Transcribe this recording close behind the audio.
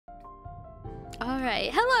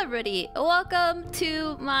Alright, hello everybody! Welcome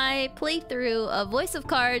to my playthrough of Voice of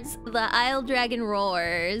Cards, The Isle Dragon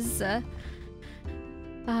Roars.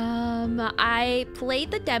 I played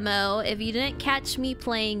the demo. If you didn't catch me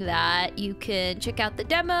playing that, you can check out the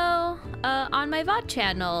demo on my VOD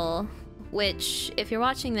channel. Which, if you're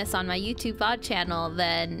watching this on my YouTube VOD channel,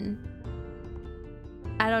 then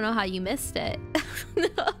I don't know how you missed it.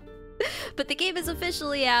 But the game is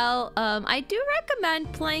officially out. I do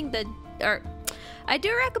recommend playing I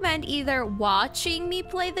do recommend either watching me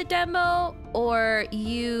play the demo or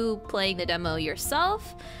you playing the demo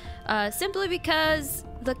yourself, simply because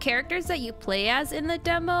the characters that you play as in the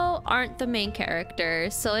demo aren't the main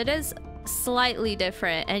characters, so it is slightly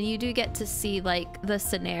different, and you do get to see like the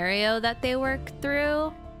scenario that they work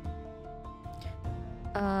through.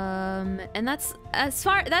 And that's as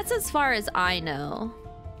far as I know.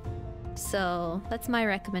 So that's my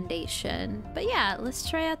recommendation. But yeah, let's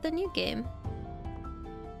try out the new game.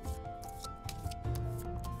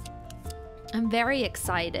 I'm very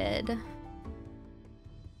excited.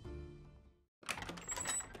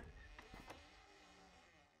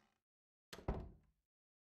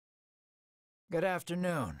 Good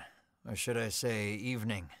afternoon, or should I say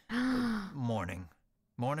evening, morning.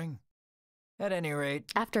 Morning? At any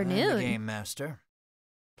rate, afternoon. I'm the Game Master.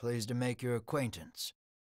 Pleased to make your acquaintance.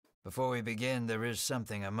 Before we begin, there is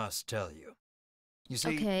something I must tell you. You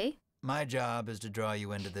see, my job is to draw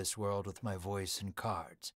you into this world with my voice and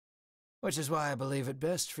cards. Which is why I believe it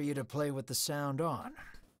best for you to play with the sound on.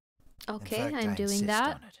 Okay, in fact, I'm doing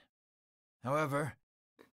that. on it. However,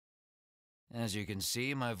 as you can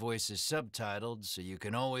see, my voice is subtitled, so you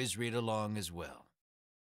can always read along as well.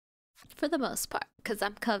 For the most part, because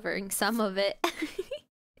I'm covering some of it.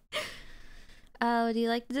 Would you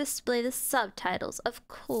like to display the subtitles? Of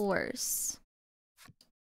course.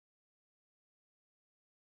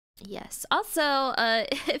 Yes. Also,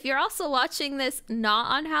 if you're also watching this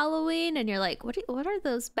not on Halloween and you're like, what are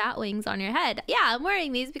those bat wings on your head? Yeah, I'm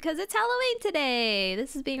wearing these because it's Halloween today.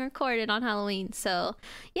 This is being recorded on Halloween. So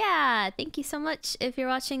yeah, thank you so much if you're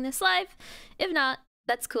watching this live. If not,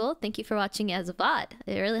 that's cool. Thank you for watching as a VOD.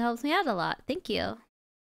 It really helps me out a lot. Thank you.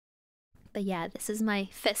 But yeah, this is my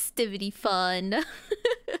festivity fun.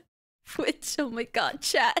 Which, oh my god,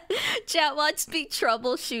 chat watched me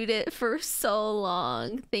troubleshoot it for so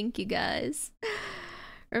long. Thank you guys.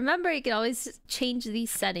 Remember, you can always change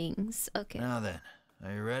these settings. Okay. Now then,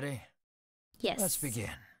 are you ready? Yes. Let's begin.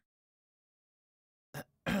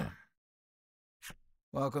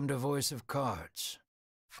 Welcome to Voice of Cards.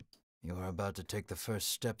 You are about to take the first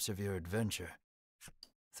steps of your adventure.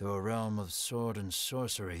 Through a realm of sword and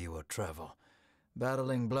sorcery you will travel,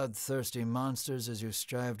 battling bloodthirsty monsters as you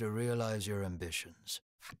strive to realize your ambitions.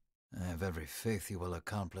 I have every faith you will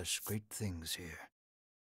accomplish great things here.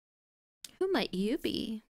 Who might you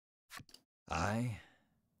be? I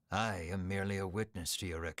am merely a witness to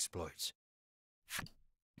your exploits.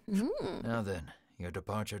 Now then, your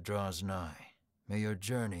departure draws nigh. May your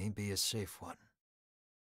journey be a safe one.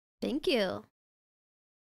 Thank you.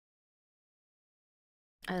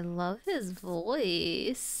 I love his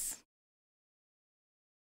voice.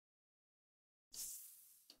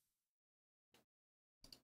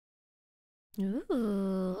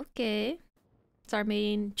 Ooh, okay. It's our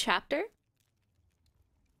main chapter.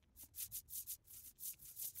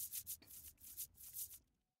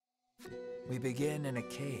 We begin in a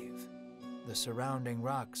cave. The surrounding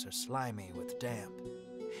rocks are slimy with damp.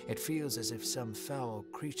 It feels as if some foul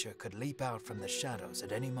creature could leap out from the shadows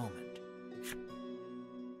at any moment.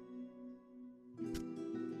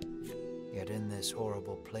 Yet in this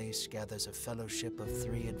horrible place gathers a fellowship of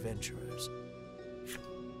 3 adventurers.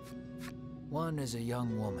 One is a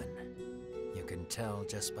young woman. You can tell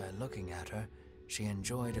just by looking at her, she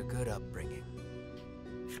enjoyed a good upbringing.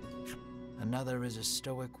 Another is a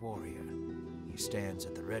stoic warrior. He stands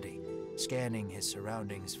at the ready, scanning his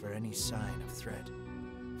surroundings for any sign of threat.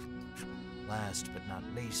 Last but not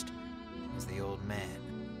least is the old man.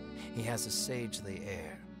 He has a sagely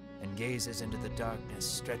air and gazes into the darkness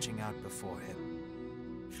stretching out before him.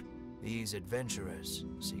 These adventurers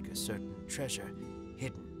seek a certain treasure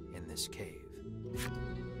hidden in this cave.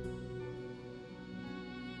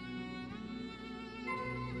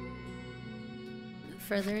 Move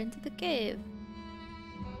further into the cave.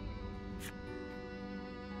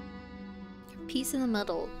 Piece in the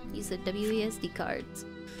middle. Use the WASD cards.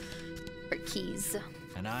 Or keys.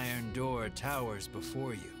 An iron door towers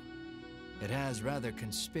before you. It has rather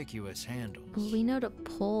conspicuous handles. We know to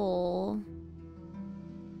pull.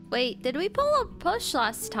 Wait, did we pull or push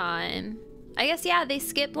last time? I guess, yeah, they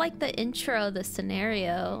skipped like the intro, the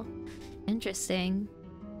scenario. Interesting.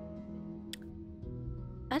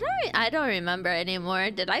 I don't remember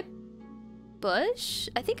anymore. Did I push?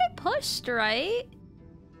 I think I pushed, right?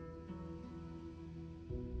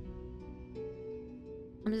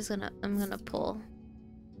 I'm gonna pull.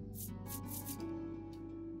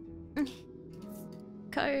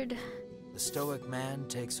 Card. The stoic man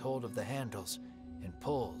takes hold of the handles and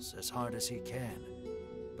pulls as hard as he can,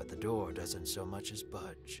 but the door doesn't so much as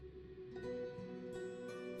budge.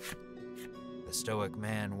 The stoic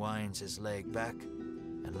man winds his leg back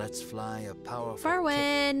and lets fly a powerful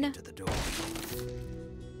kick into the door.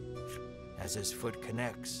 As his foot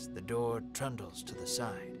connects, the door trundles to the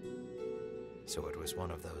side. So it was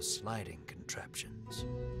one of those sliding contraptions.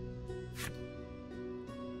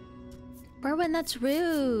 Berwin, that's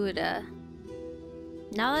rude.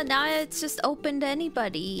 Now it's just open to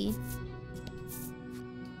anybody.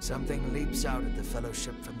 Something leaps out at the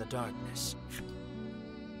fellowship from the darkness.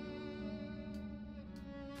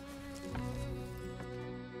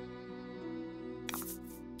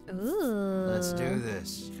 Ooh. Let's do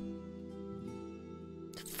this.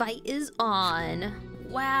 The fight is on.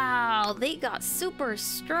 Wow, they got super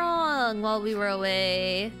strong while we were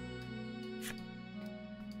away.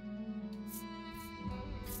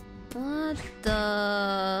 What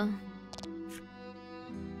the?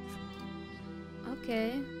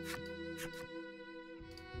 Okay.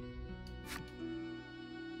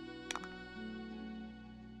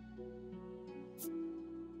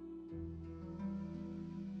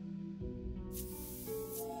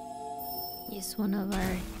 Use one of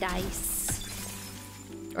our dice.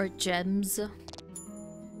 Or gems.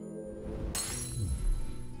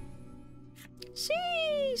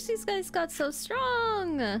 Sheesh! These guys got so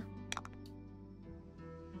strong!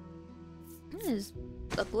 Just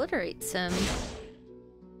obliterates him.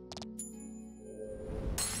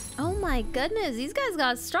 Oh my goodness, these guys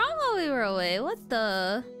got strong while we were away. What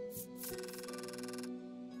the?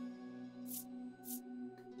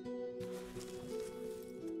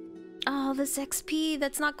 Oh, this XP,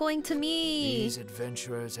 that's not going to me. These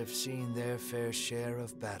adventurers have seen their fair share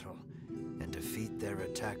of battle and defeat their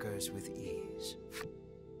attackers with ease.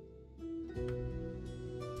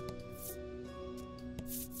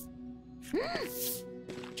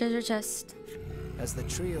 Treasure chest. As the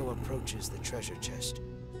trio approaches the treasure chest,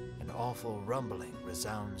 an awful rumbling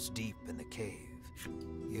resounds deep in the cave.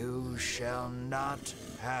 You shall not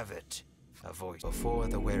have it. A voice. Before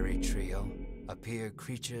the wary trio appear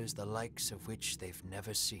creatures the likes of which they've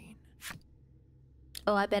never seen.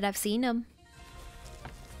 Oh, I bet I've seen them.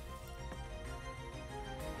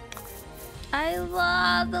 I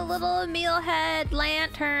love the little mealhead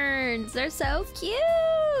lanterns. They're so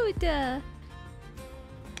cute.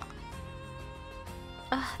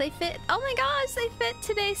 Oh, they fit. Oh my gosh, they fit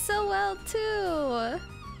today so well too.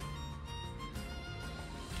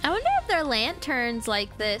 I wonder if they're lanterns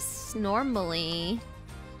like this normally.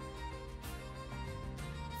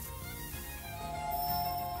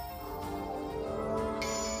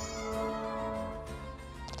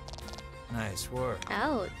 Nice work.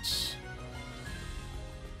 Ouch.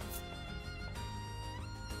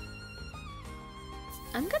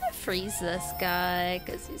 I'm gonna freeze this guy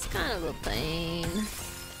because he's kind of a pain.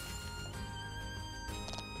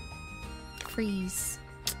 Freeze.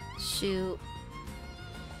 Shoot.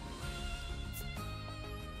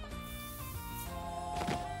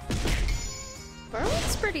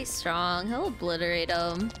 Berwick's pretty strong. He'll obliterate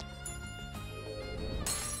him.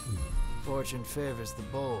 Fortune favors the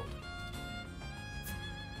bold.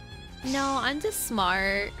 No, I'm just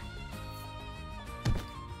smart.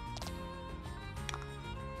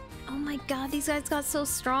 Oh my god, these guys got so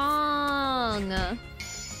strong.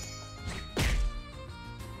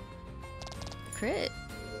 Crit.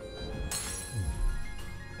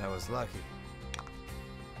 That was lucky.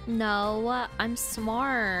 No, I'm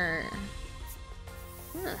smart.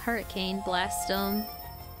 I'm gonna hurricane blast him.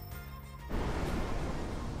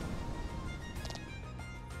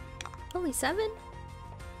 Only 7?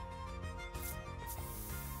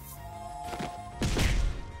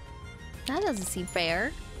 That doesn't seem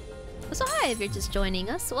fair. So hi, if you're just joining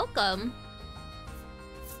us, welcome.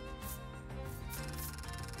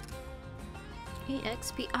 8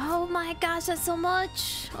 XP. Oh my gosh, that's so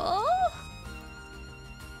much. Oh.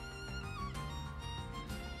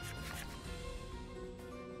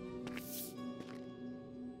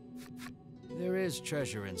 There is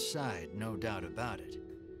treasure inside, no doubt about it.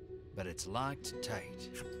 But it's locked tight.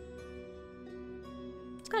 There's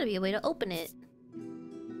gotta be a way to open it.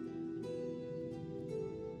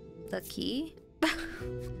 The key?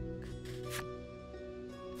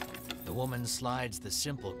 The woman slides the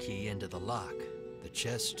simple key into the lock. The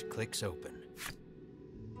chest clicks open.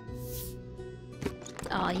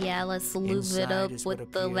 Oh, yeah, let's lube it Inside up is what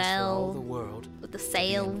with the appears for all the valve, world with the to be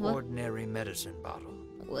salve, an ordinary medicine bottle.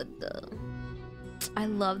 with the... I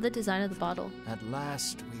love the design of the bottle. At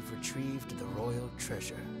last, we've retrieved the royal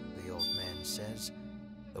treasure, the old man says.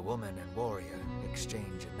 The woman and warrior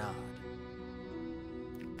exchange a nod.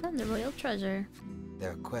 And the royal treasure.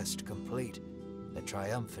 Their quest complete, the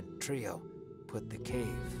triumphant trio put the cave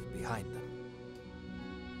behind them.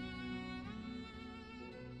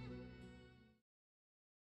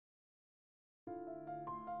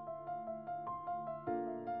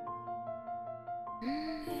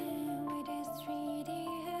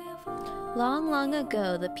 Long, long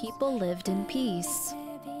ago, the people lived in peace.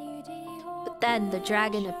 But then the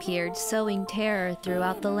dragon appeared, sowing terror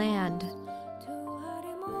throughout the land.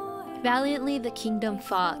 Valiantly the kingdom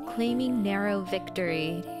fought, claiming narrow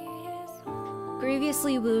victory.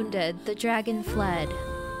 Grievously wounded, the dragon fled.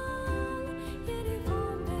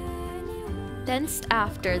 Thence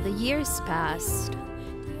after, the years passed.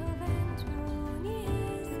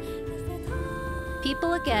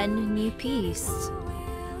 People again knew peace.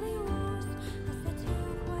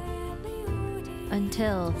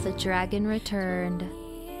 Until the dragon returned.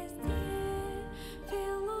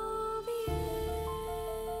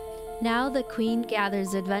 Now the queen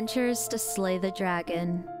gathers adventurers to slay the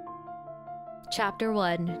dragon. Chapter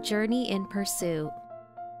 1: Journey in Pursuit.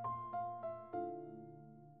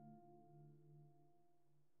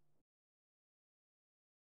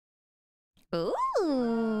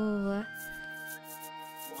 Ooh!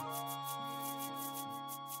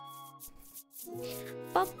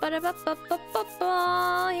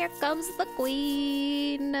 Ba-ba-da-ba-ba-ba-ba-ba. Here comes the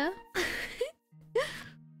queen.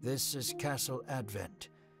 This is Castle Advent.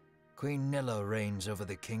 Queen Nilla reigns over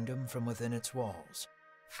the kingdom from within its walls.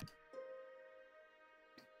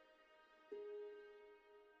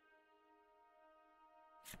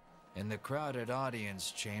 In the crowded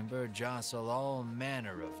audience chamber jostle all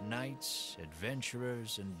manner of knights,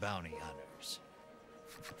 adventurers, and bounty hunters.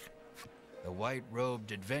 The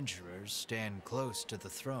white-robed adventurers stand close to the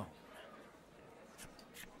throne.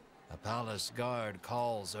 A palace guard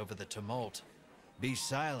calls over the tumult, "Be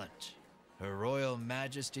silent! Her Royal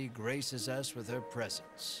Majesty graces us with her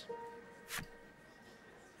presence."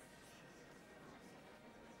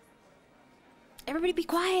 Everybody be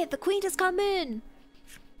quiet! The queen has come in!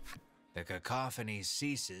 The cacophony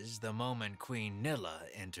ceases the moment Queen Nilla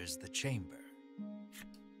enters the chamber.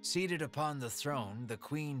 Seated upon the throne, the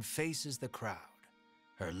queen faces the crowd.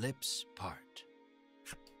 Her lips part.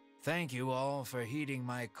 "Thank you all for heeding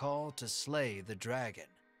my call to slay the dragon.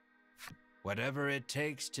 Whatever it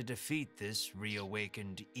takes to defeat this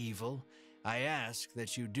reawakened evil, I ask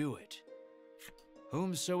that you do it.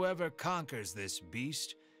 Whomsoever conquers this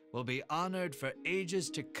beast will be honored for ages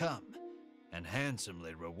to come and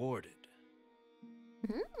handsomely rewarded."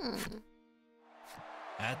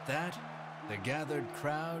 At that, the gathered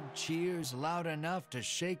crowd cheers loud enough to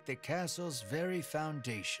shake the castle's very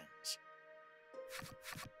foundations.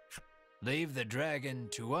 "Leave the dragon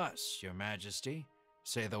to us, Your Majesty,"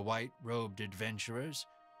 say the white-robed adventurers,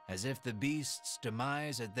 as if the beast's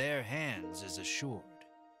demise at their hands is assured.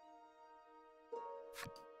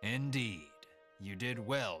 "Indeed, you did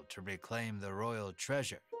well to reclaim the royal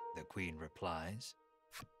treasure," the queen replies.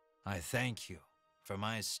 "I thank you, for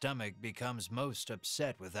my stomach becomes most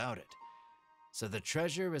upset without it. So the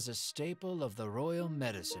treasure is a staple of the royal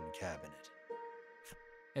medicine cabinet.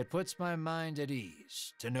 It puts my mind at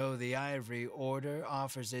ease to know the Ivory Order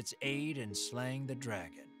offers its aid in slaying the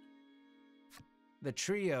dragon. The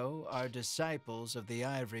trio are disciples of the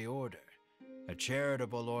Ivory Order, a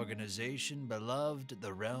charitable organization beloved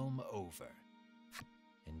the realm over.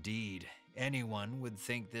 Indeed, anyone would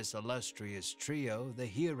think this illustrious trio the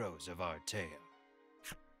heroes of our tale.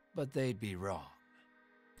 But they'd be wrong.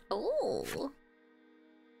 Oh.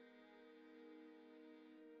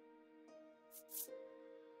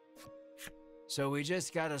 So we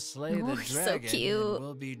just gotta slay the dragon, so cute. and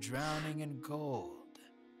we'll be drowning in gold.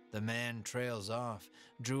 The man trails off,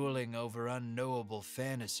 drooling over unknowable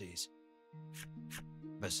fantasies.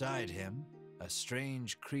 Beside him, a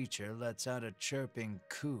strange creature lets out a chirping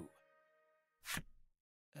coo.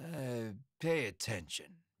 Pay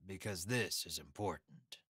attention, because this is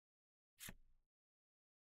important.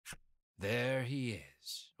 There he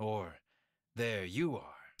is, or there you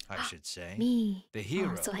are, I should say. Me. The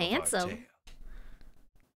hero so of handsome. our tale.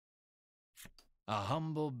 A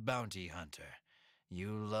humble bounty hunter.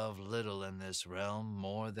 You love little in this realm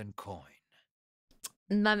more than coin.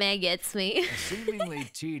 My man gets me. A seemingly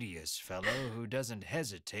tedious fellow who doesn't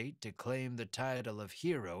hesitate to claim the title of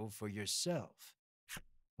hero for yourself.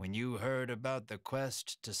 When you heard about the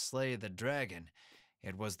quest to slay the dragon,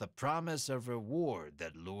 It was the promise of reward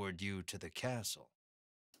that lured you to the castle.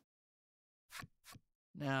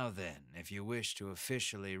 Now then, if you wish to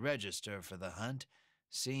officially register for the hunt,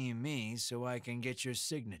 see me so I can get your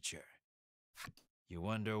signature. You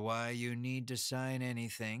wonder why you need to sign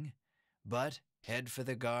anything, but head for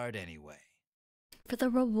the guard anyway. For the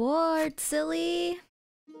reward, silly.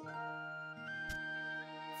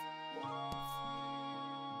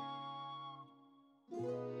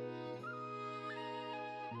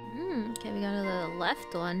 Okay, we got to the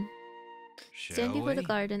left one. Stand before the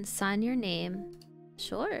guard and sign your name.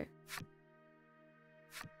 Sure.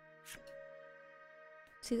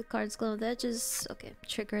 See the cards glow on the edges? Okay,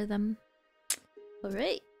 trigger them.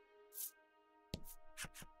 Alright.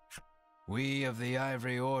 We of the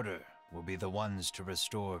Ivory Order will be the ones to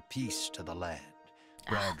restore peace to the land.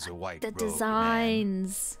 Brags a white The robe,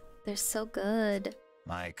 designs. They're so good.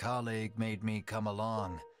 My colleague made me come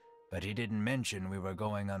along, but he didn't mention we were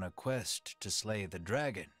going on a quest to slay the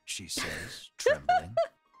dragon, she says, trembling.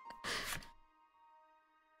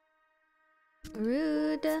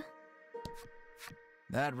 Rude.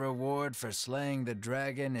 That reward for slaying the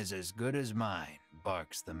dragon is as good as mine,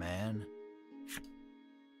 barks the man.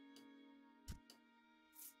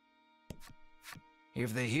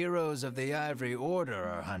 If the heroes of the Ivory Order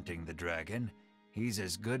are hunting the dragon, he's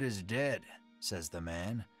as good as dead, says the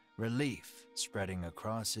man, relief spreading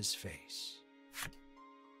across his face.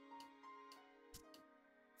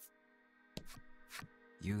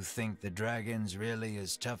 You think the dragon's really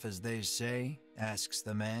as tough as they say? Asks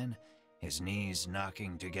the man, his knees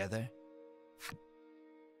knocking together.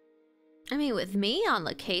 I mean, with me on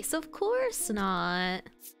the case, of course not.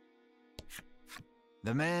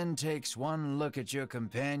 The man takes one look at your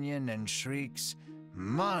companion and shrieks,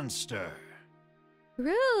 "Monster!"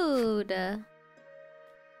 Rude. I'm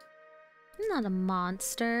not a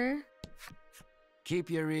monster. Keep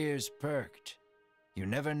your ears perked. You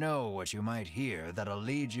never know what you might hear that'll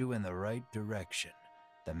lead you in the right direction,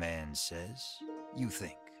 the man says. You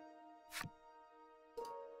think.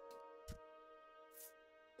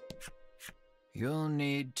 You'll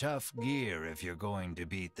need tough gear if you're going to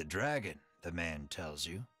beat the dragon, the man tells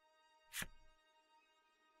you.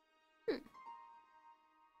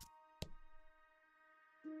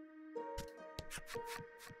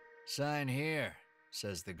 Sign here,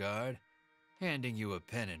 says the guard, handing you a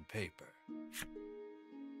pen and paper.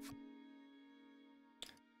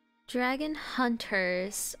 Dragon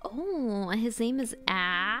Hunters. Oh, his name is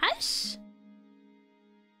Ash?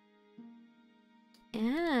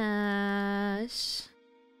 Ash.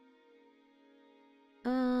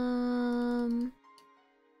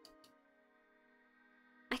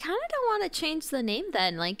 I kind of don't want to change the name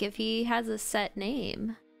then, like if he has a set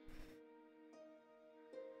name.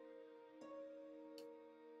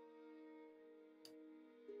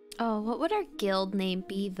 Oh, what would our guild name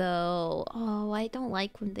be though? Oh, I don't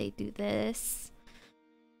like when they do this.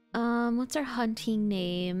 What's our hunting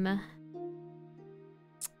name?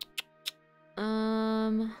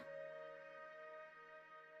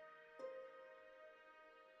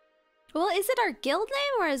 Well, is it our guild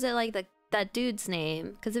name or is it like that dude's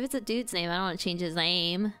name? Because if it's a dude's name, I don't want to change his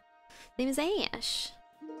name. His name is Ash.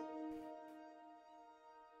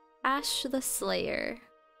 Ash the Slayer.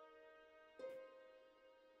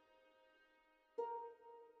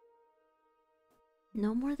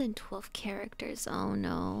 No more than 12 characters. Oh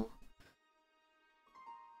no.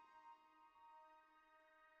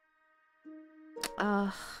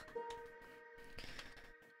 Ugh.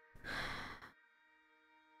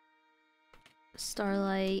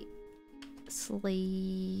 Starlight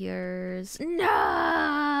Slayers.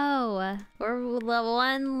 No! Or the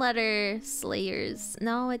one letter Slayers.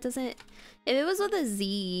 No, it doesn't. If it was with a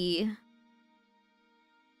Z.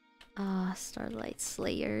 Starlight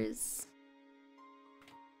Slayers.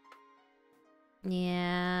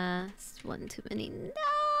 Yeah, it's one too many. No!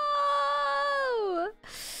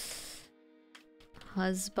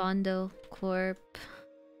 Husbando Corp.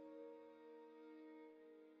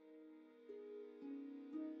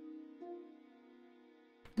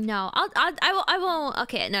 No, I won't.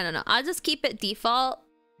 Okay, no. I'll just keep it default,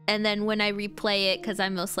 and then when I replay it, because I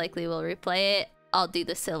most likely will replay it, I'll do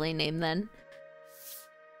the silly name then.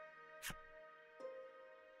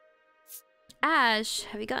 Ash,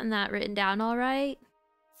 have you gotten that written down all right?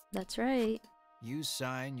 That's right. You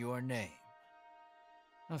sign your name.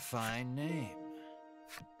 A fine name.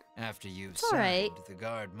 After you've signed, the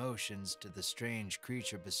guard motions to the strange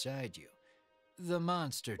creature beside you. The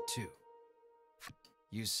monster, too.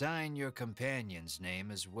 You sign your companion's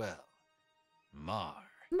name as well. Mar.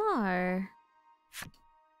 Mar.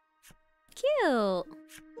 Cute.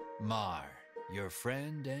 Mar, your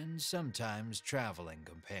friend and sometimes traveling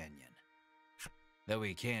companion. Though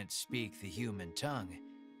he can't speak the human tongue,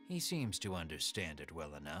 he seems to understand it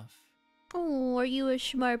well enough. Oh, are you a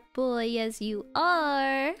smart boy? Yes, you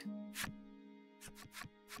are.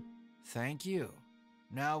 Thank you.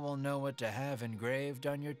 Now we'll know what to have engraved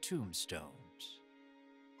on your tombstones.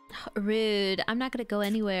 Rude. I'm not gonna go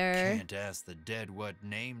anywhere. Can't ask the dead what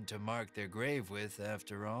name to mark their grave with,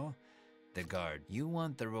 after all. The guard, you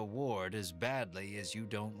want the reward as badly as you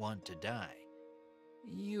don't want to die.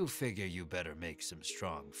 You figure you better make some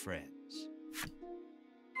strong friends.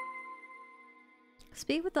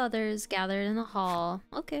 Speak with others gathered in the hall.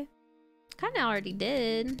 Okay. Kinda already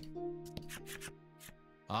did.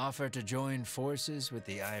 Offer to join forces with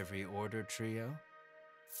the Ivory Order trio?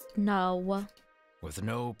 No. With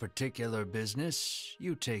no particular business,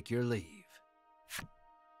 you take your leave.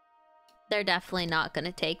 They're definitely not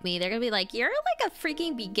gonna take me. They're gonna be like, you're like a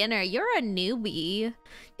freaking beginner. You're a newbie.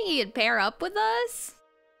 Think you could pair up with us?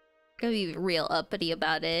 Gonna be real uppity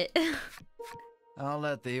about it. I'll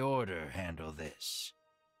let the Order handle this.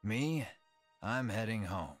 Me, I'm heading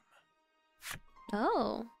home.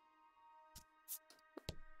 Oh.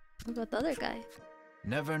 What about the other guy?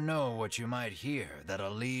 Never know what you might hear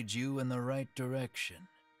that'll lead you in the right direction.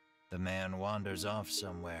 The man wanders off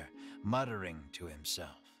somewhere, muttering to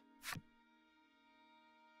himself.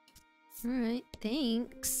 Alright,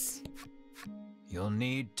 thanks. You'll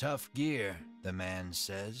need tough gear, the man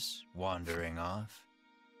says, wandering off.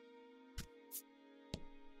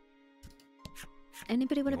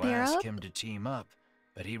 Anybody want to You pair ask up? him to team up,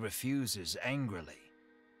 but he refuses angrily.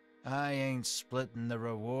 I ain't splitting the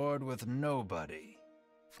reward with nobody.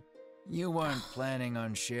 You weren't planning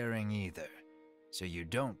on sharing either, so you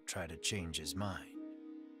don't try to change his mind.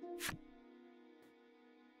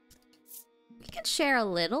 You can share a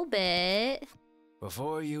little bit.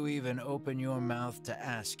 Before you even open your mouth to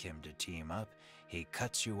ask him to team up, he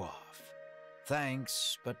cuts you off.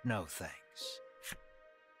 Thanks, but no thanks.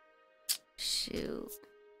 Shoot.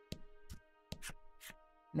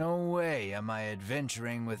 No way am I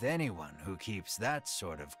adventuring with anyone who keeps that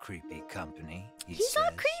sort of creepy company, he He's says.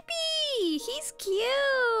 not creepy! He's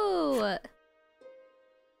cute!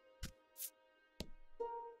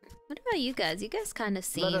 What about you guys? You guys kind of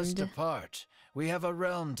seemed... Let us depart. We have a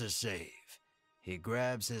realm to save. He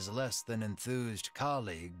grabs his less than enthused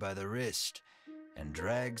colleague by the wrist and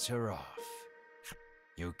drags her off.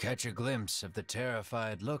 You catch a glimpse of the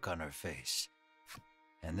terrified look on her face,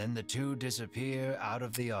 and then the two disappear out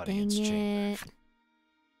of the audience Dang chamber. it.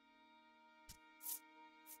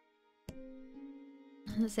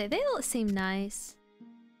 I was gonna say, they all seem nice.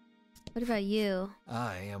 What about you?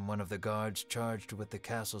 I am one of the guards charged with the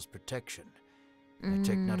castle's protection. I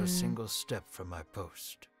take not a single step from my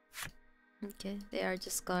post. Okay, they are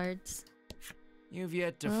just guards. You've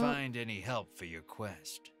yet to find any help for your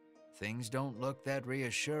quest. Things don't look that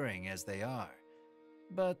reassuring as they are,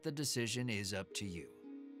 but the decision is up to you.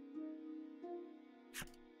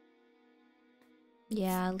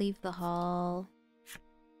 Yeah, leave the hall.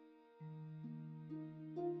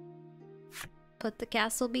 Put the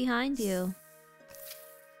castle behind you.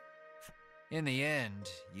 In the end,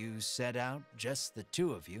 you set out, just the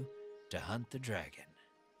two of you, to hunt the dragon.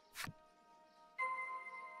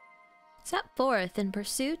 Set forth in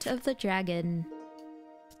pursuit of the dragon.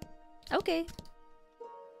 Okay.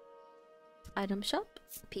 Item shop.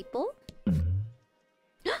 People.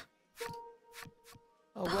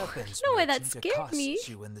 A weapons no way that merchant scared accosts me.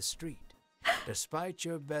 you in the street, despite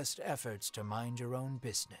your best efforts to mind your own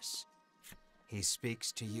business. He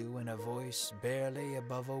speaks to you in a voice barely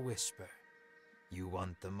above a whisper. You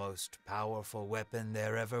want the most powerful weapon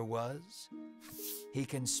there ever was? He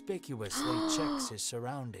conspicuously checks his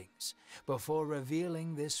surroundings before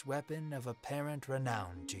revealing this weapon of apparent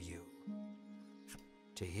renown to you.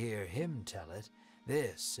 To hear him tell it,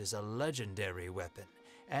 this is a legendary weapon,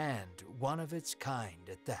 and one of its kind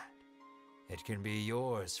at that. It can be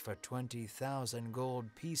yours for 20,000 gold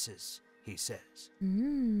pieces, he says.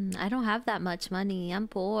 I don't have that much money. I'm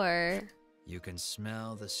poor. You can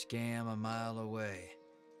smell the scam a mile away,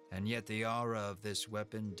 and yet the aura of this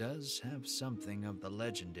weapon does have something of the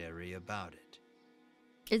legendary about it.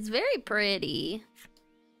 It's very pretty.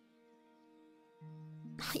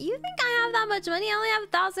 You think I have that much money? I only have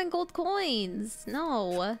 1,000 gold coins.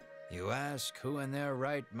 No. You ask who in their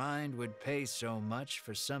right mind would pay so much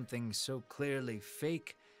for something so clearly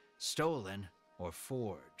fake, stolen, or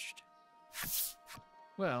forged.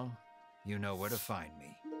 Well, you know where to find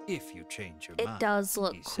me, if you change your mind. It does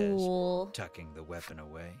look he cool. says, tucking the weapon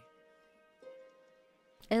away.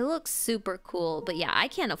 It looks super cool, but yeah, I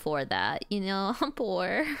can't afford that. You know, I'm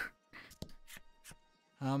poor.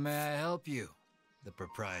 How may I help you? The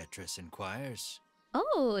proprietress inquires.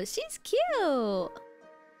 Oh, she's cute.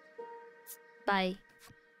 Bye.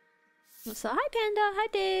 So hi Panda, hi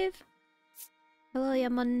Dave. Hello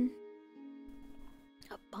Yaman.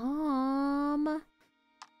 A bomb.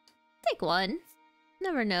 Take one.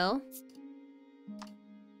 Never know.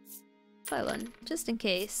 Buy one, just in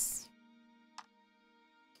case.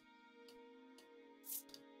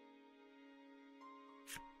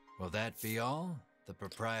 Will that be all? The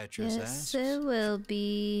proprietress asks. Yes, it will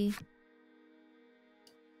be.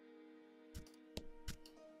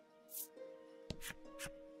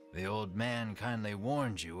 The old man kindly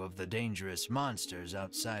warned you of the dangerous monsters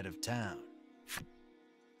outside of town.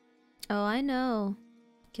 Oh, I know.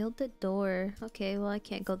 Gilded door. Okay, well I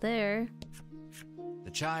can't go there.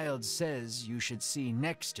 The child says you should see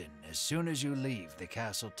Nexton as soon as you leave the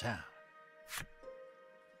castle town.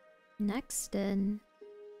 Nexton.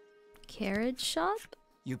 Carriage shop?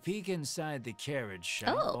 You peek inside the carriage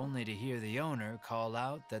shop Oh. only to hear the owner call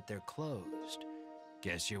out that they're closed.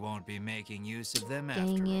 Guess you won't be making use of them after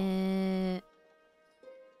Dang all. it.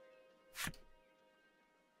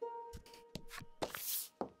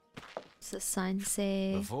 What's the sign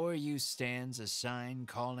say? Before you stands a sign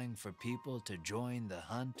calling for people to join the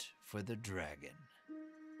hunt for the dragon.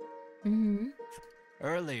 Mm-hmm.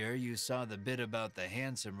 Earlier, you saw the bit about the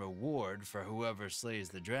handsome reward for whoever slays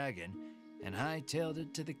the dragon, and hightailed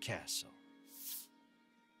it to the castle.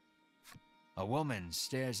 A woman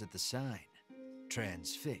stares at the sign,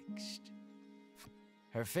 transfixed.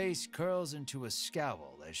 Her face curls into a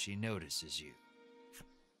scowl as she notices you.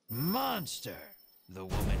 Monster! The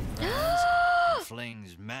woman cries and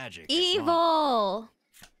flings magic at Mar. Evil!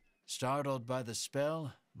 Startled by the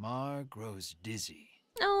spell, Mar grows dizzy.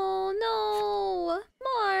 Oh no!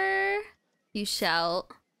 Mar! You shout.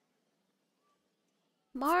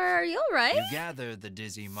 Mar, are you alright? You gather the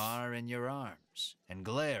dizzy Mar in your arms and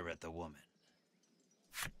glare at the woman.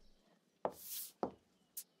 This ain't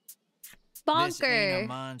a Bonker!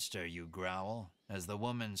 monster, you growl, as the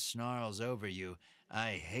woman snarls over you.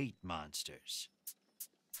 I hate monsters.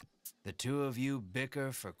 The two of you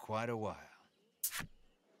bicker for quite a while.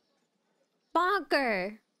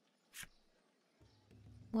 Bonker!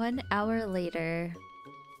 1 hour later.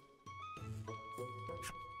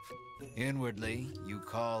 Inwardly, you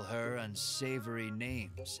call her unsavory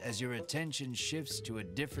names as your attention shifts to a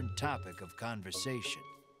different topic of conversation.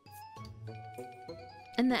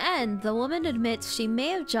 In the end, the woman admits she may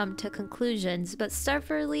have jumped to conclusions, but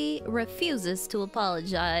stubbornly refuses to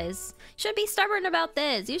apologize. Should be stubborn about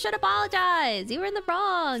this. You should apologize. You were in the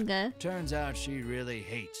wrong. Turns out she really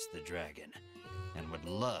hates the dragon and would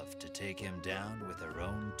love to take him down with her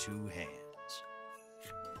own 2 hands.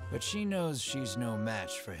 But she knows she's no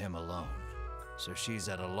match for him alone, so she's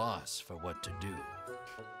at a loss for what to do.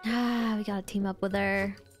 Ah, we gotta team up with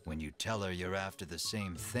her. When you tell her you're after the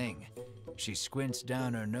same thing, she squints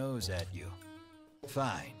down her nose at you.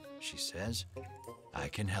 Fine, she says. I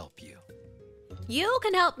can help you. You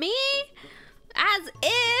can help me? As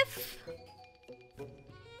if...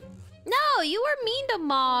 No, you were mean to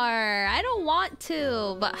Mar. I don't want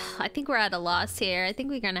to, but I think we're at a loss here. I think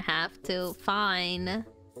we're gonna have to. Fine.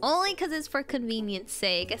 Only because it's for convenience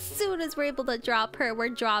sake. As soon as we're able to drop her, we're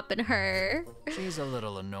dropping her. She's a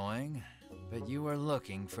little annoying, but you are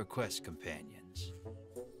looking for quest companions.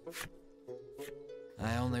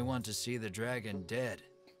 I only want to see the dragon dead.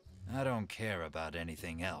 I don't care about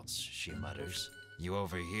anything else, she mutters. You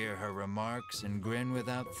overhear her remarks and grin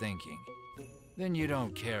without thinking. Then you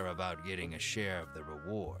don't care about getting a share of the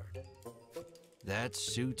reward. That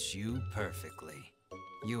suits you perfectly.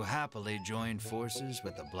 You happily join forces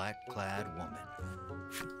with the black-clad woman.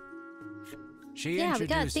 She Yeah, we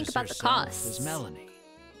gotta introduces think about the herself costs. as Melanie.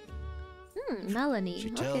 Melanie.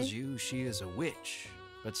 She okay. tells you she is a witch,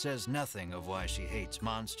 but says nothing of why she hates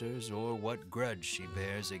monsters or what grudge she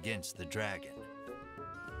bears against the dragon.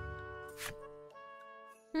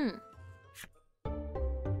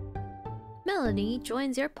 Melanie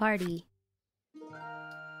joins your party.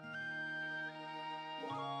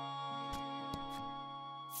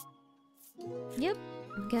 Yep,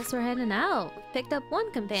 guess we're heading out. Picked up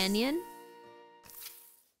one companion.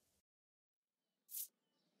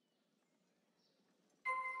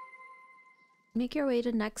 Make your way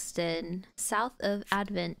to Nexton, south of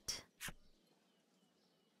Advent.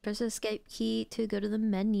 Press the escape key to go to the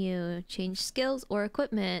menu. Change skills or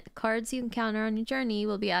equipment. Cards you encounter on your journey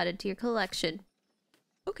will be added to your collection.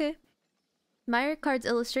 Okay. Admire cards,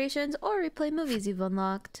 illustrations, or replay movies you've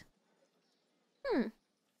unlocked.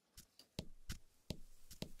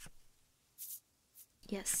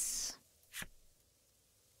 Yes.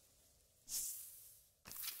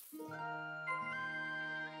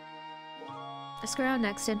 Let's go around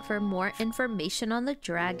next in for more information on the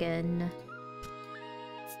dragon.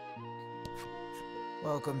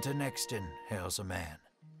 Welcome to Nexton, hails a man.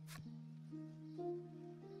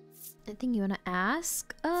 Anything you want to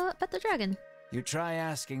ask about the dragon? You try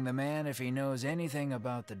asking the man if he knows anything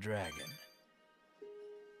about the dragon.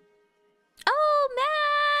 Oh,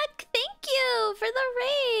 Mac! Thank you for the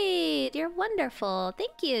raid! You're wonderful.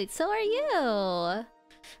 Thank you. So are you.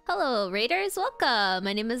 Hello, raiders. Welcome.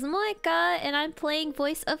 My name is Moeka, and I'm playing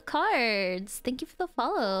Voice of Cards. Thank you for the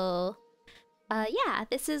follow. Yeah,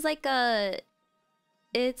 this is like a...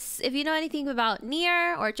 It's... If you know anything about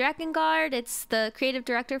Nier or Drakengard, it's the creative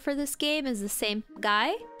director for this game is the same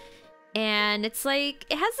guy. And it's like,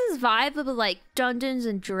 it has this vibe of like Dungeons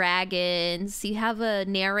and Dragons. You have a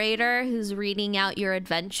narrator who's reading out your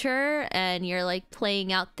adventure, and you're like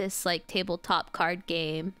playing out this like tabletop card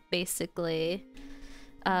game, basically.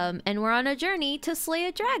 And we're on a journey to slay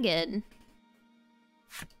a dragon.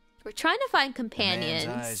 We're trying to find companions. The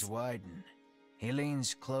man's eyes widen. He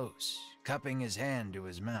leans close, cupping his hand to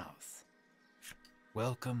his mouth.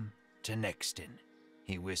 Welcome to Nexton,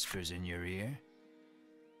 he whispers in your ear.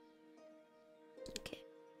 Okay.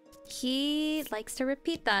 He likes to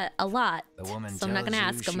repeat that a lot, The woman so I'm not tells gonna you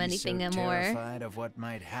ask him she's anything so more. terrified of what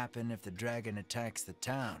might happen if the dragon attacks the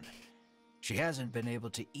town. She hasn't been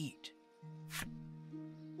able to eat.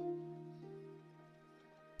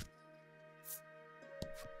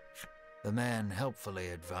 The man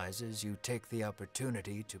helpfully advises you take the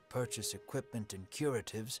opportunity to purchase equipment and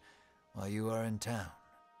curatives while you are in town.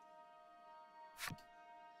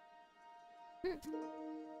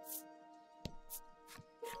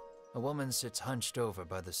 A woman sits hunched over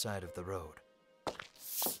by the side of the road.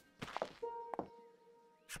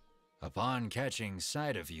 Upon catching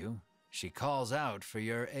sight of you, she calls out for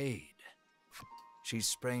your aid. She's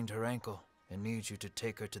sprained her ankle and needs you to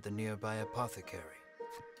take her to the nearby apothecary.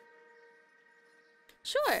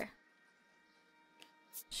 Sure.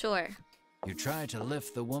 Sure. You try to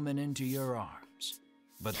lift the woman into your arms,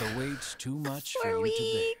 but the weight's too much for We're you to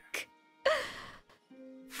weak. bear.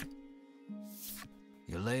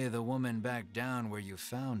 You lay the woman back down where you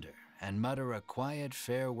found her and mutter a quiet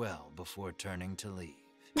farewell before turning to leave.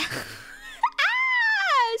 Ah!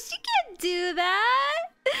 She can't do that!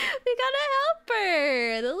 We gotta help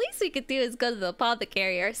her! The least we could do is go to the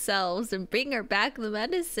apothecary ourselves and bring her back the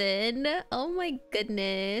medicine. Oh my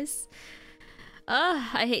goodness.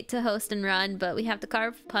 I hate to host and run, but we have to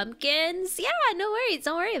carve pumpkins. Yeah, no worries.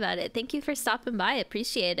 Don't worry about it. Thank you for stopping by.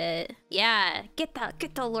 Appreciate it. Yeah, get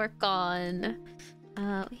the lurk on.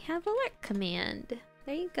 We have alert command.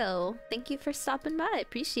 There you go. Thank you for stopping by.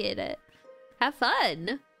 Appreciate it. Have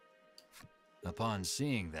fun. Upon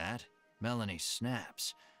seeing that, Melanie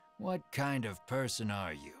snaps. What kind of person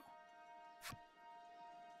are you?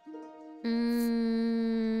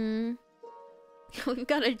 We've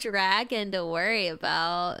got a dragon to worry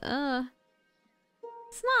about.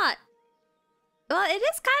 It's not... Well, it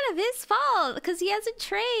is kind of his fault because he hasn't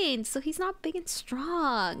trained, so he's not big and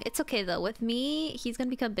strong. It's okay though. With me, he's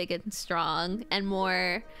gonna become big and strong and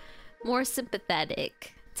more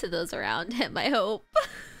sympathetic to those around him, I hope.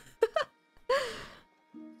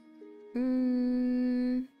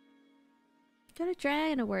 Got a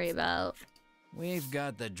dragon to worry about. We've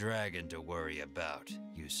got the dragon to worry about,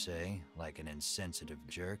 you say, like an insensitive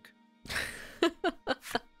jerk.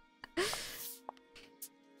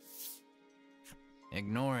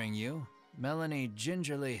 Ignoring you, Melanie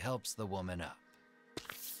gingerly helps the woman up.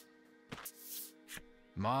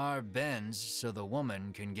 Mar bends so the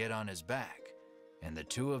woman can get on his back, and the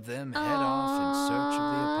two of them head off in search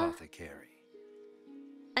of the apothecary.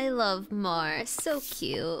 I love Mar. So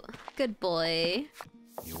cute. Good boy.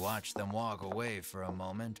 You watch them walk away for a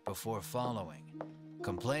moment before following,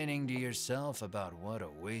 complaining to yourself about what a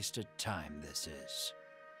waste of time this is.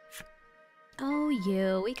 Oh,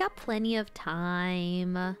 you. We got plenty of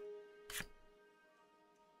time.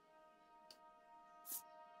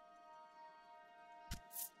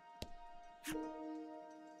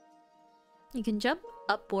 You can jump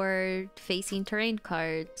upward facing terrain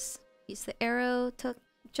cards. Use the arrow to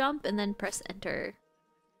jump and then press enter.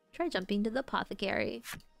 Try jumping to the apothecary.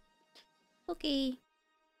 Okay.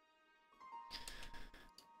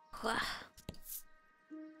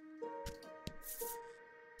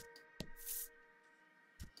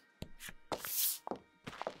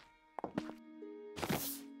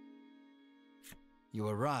 You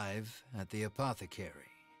arrive at the apothecary.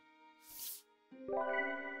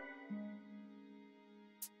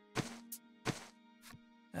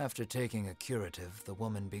 After taking a curative, the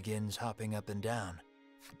woman begins hopping up and down.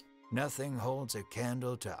 Nothing holds a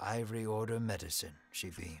candle to Ivory Order medicine, she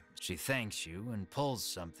beams. She thanks you and pulls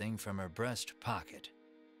something from her breast pocket.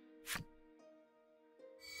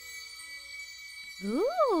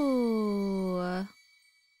 Ooh.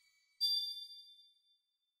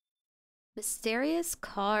 Mysterious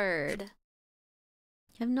card.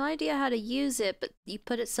 You have no idea how to use it, but you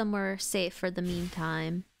put it somewhere safe for the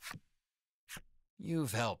meantime.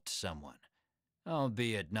 You've helped someone,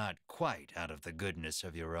 albeit not quite out of the goodness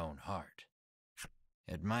of your own heart.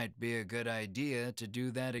 It might be a good idea to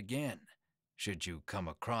do that again, should you come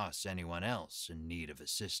across anyone else in need of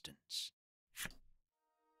assistance.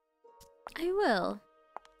 I will.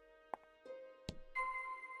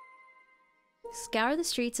 Scour the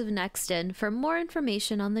streets of Nexton for more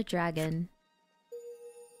information on the dragon.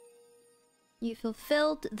 You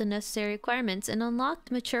fulfilled the necessary requirements and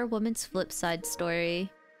unlocked Mature Woman's Flipside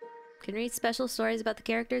story. You can read special stories about the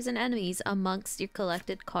characters and enemies amongst your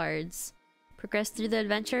collected cards. Progress through the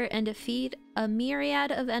adventure and defeat a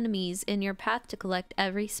myriad of enemies in your path to collect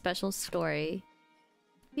every special story.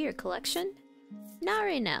 View your collection? Not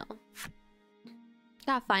right now.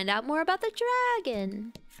 Gotta find out more about the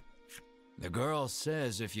dragon. The girl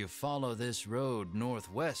says if you follow this road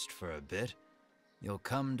northwest for a bit, you'll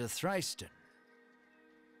come to Thryston.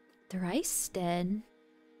 Thryston?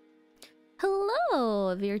 Hello!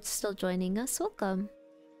 If you're still joining us, welcome.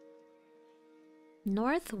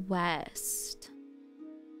 Northwest.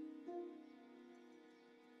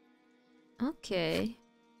 Okay.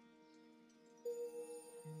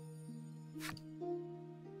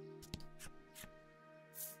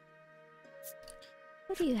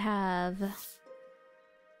 What do you have?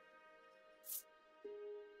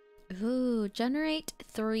 Ooh, generate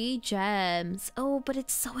 3 gems. Oh, but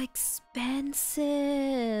it's so expensive.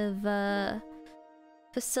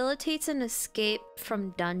 Facilitates an escape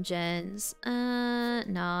from dungeons. No,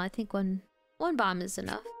 I think one bomb is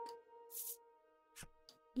enough.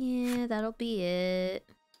 Yeah, that'll be it.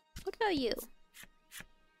 What about you?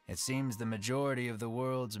 It seems the majority of the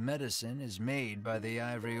world's medicine is made by the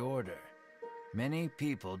Ivory Order. Many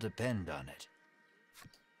people depend on it.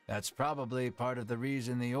 That's probably part of the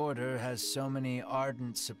reason the Order has so many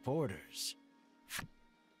ardent supporters.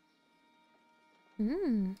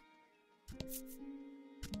 Hmm.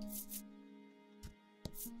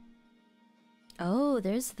 Oh,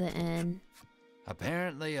 there's the inn.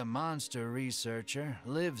 Apparently a monster researcher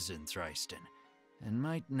lives in Thryston and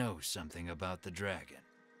might know something about the dragon.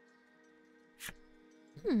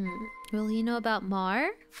 Will he know about Mar?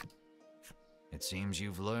 It seems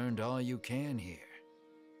you've learned all you can here.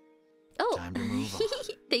 Oh, Time to move on.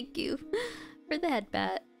 Thank you for the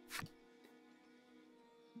headbat.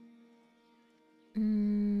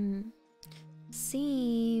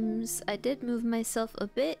 Seems I did move myself a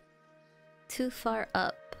bit too far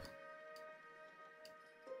up.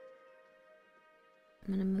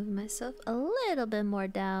 I'm gonna move myself a little bit more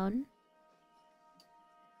down.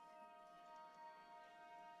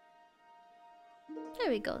 There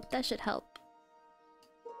we go, that should help.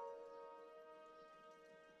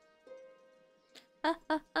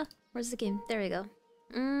 Where's the game? There we go.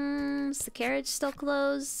 Is the carriage still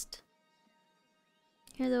closed?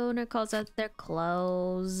 Here the owner calls out they're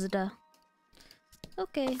closed.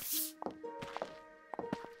 Okay.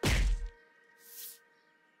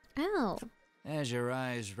 Ow. As your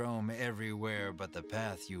eyes roam everywhere but the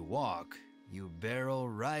path you walk, you barrel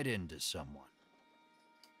right into someone.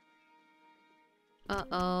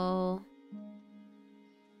 Uh-oh.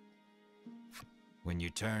 When you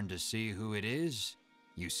turn to see who it is,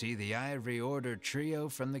 you see the Ivory Order trio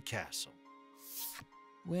from the castle.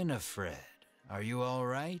 Winifred, are you all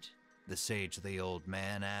right? The sagely old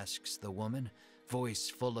man asks the woman, voice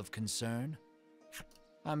full of concern.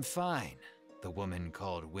 I'm fine, the woman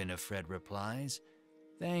called Winifred replies.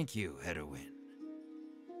 Thank you, Hedwin.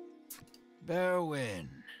 Berwin,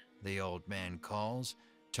 the old man calls,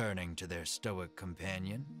 turning to their stoic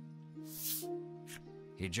companion.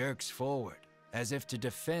 He jerks forward, as if to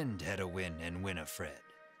defend Hedwin and Winifred.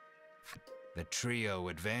 The trio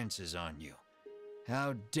advances on you.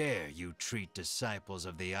 How dare you treat disciples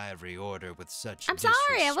of the Ivory Order with such disrespect? I'm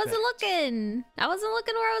sorry, I wasn't looking. I wasn't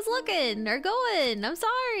looking where I was looking or going. I'm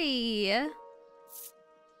sorry.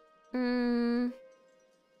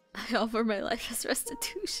 I offer my life as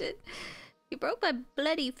restitution. You broke my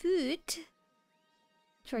bloody foot.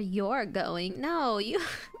 That's where you're going. No, you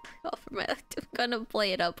offer my life. I'm gonna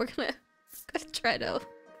play it up. We're gonna try to.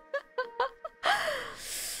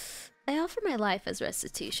 I offer my life as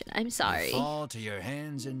restitution. I'm sorry. You fall to your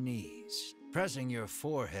hands and knees, pressing your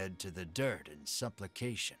forehead to the dirt in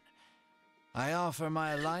supplication. I offer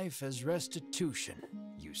my life as restitution,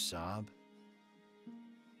 you sob.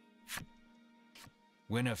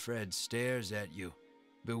 Winifred stares at you.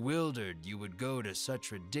 Bewildered, you would go to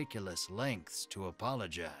such ridiculous lengths to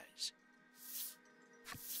apologize.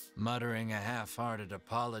 Muttering a half-hearted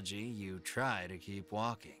apology, you try to keep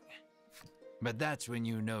walking. But that's when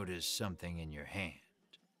you notice something in your hand.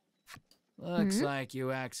 Looks like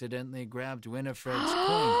you accidentally grabbed Winifred's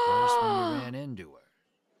coin purse when you ran into her.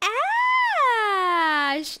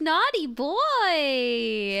 Ash! Naughty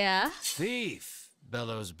boy! Thief!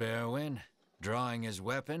 Bellows Barwin, drawing his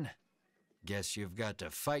weapon. Guess you've got to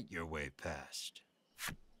fight your way past.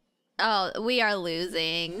 Oh, we are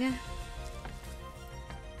losing.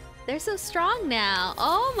 They're so strong now.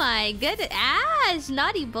 Oh my goodness. Ash!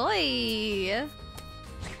 Naughty boy!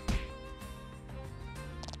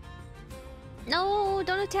 No,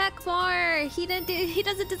 don't attack more. He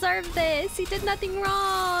doesn't deserve this. He did nothing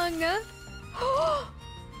wrong.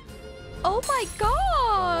 Oh my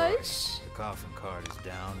gosh. The coffin card is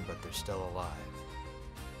down, but they're still alive.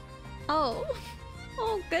 Oh.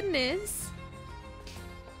 Oh goodness.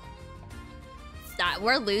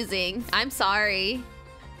 We're losing. I'm sorry.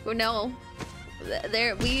 Oh, no.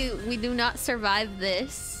 We do not survive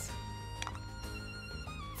this.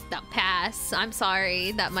 That pass. I'm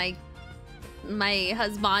sorry that my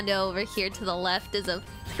husbando over here to the left is a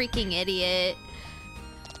freaking idiot.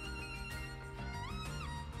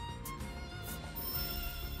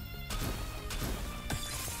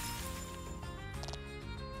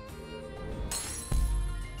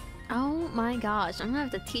 Oh my gosh, I'm gonna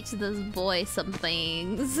have to teach this boy some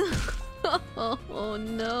things. Oh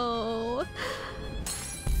no.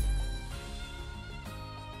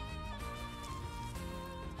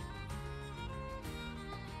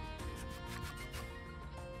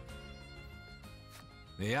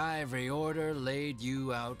 The Ivory Order laid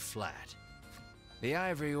you out flat. The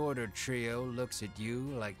Ivory Order trio looks at you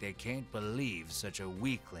like they can't believe such a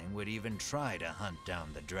weakling would even try to hunt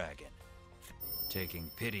down the dragon.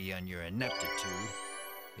 Taking pity on your ineptitude,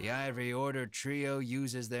 the Ivory Order trio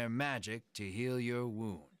uses their magic to heal your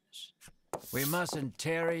wounds. We mustn't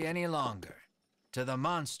tarry any longer. To the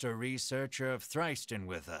monster researcher of Thryston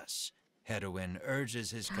with us, Hedwin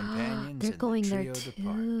urges his companions They're in going the there trio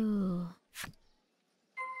too.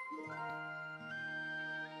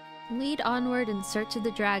 Lead onward in search of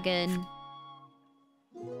the dragon.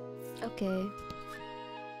 Okay.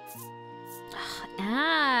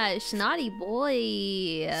 Ash, naughty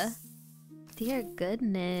boy. Dear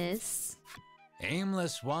goodness.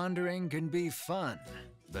 Aimless wandering can be fun,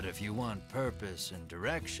 but if you want purpose and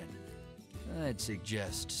direction, I'd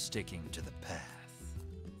suggest sticking to the path.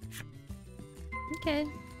 Okay.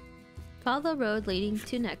 Follow the road leading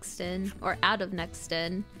to Nexton, or out of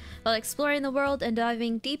Nexton. While exploring the world and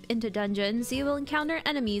diving deep into dungeons, you will encounter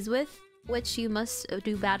enemies with which you must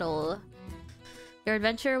do battle. Your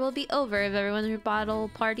adventure will be over if everyone in your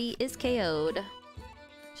battle party is KO'd.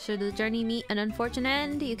 Should the journey meet an unfortunate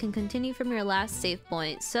end, you can continue from your last save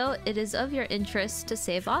point, so it is of your interest to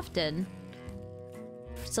save often.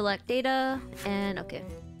 Select data, and okay.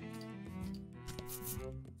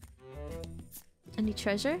 Any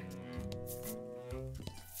treasure?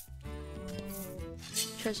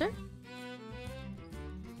 Treasure?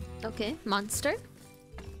 Okay, monster.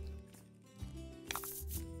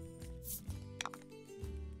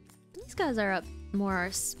 These guys are up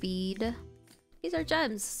more speed. These are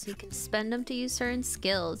gems. You can spend them to use certain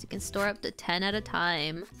skills. You can store up to 10 at a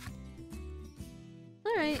time.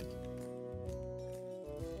 Alright.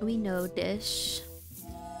 We know dish.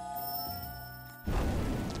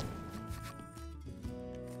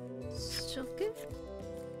 Okay.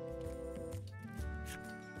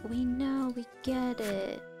 We know, we get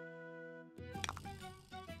it.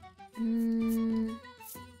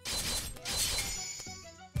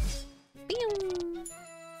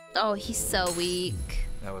 Oh, he's so weak.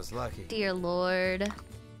 That was lucky. Dear Lord.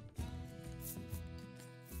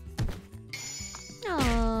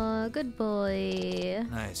 Oh, good boy.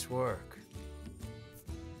 Nice work.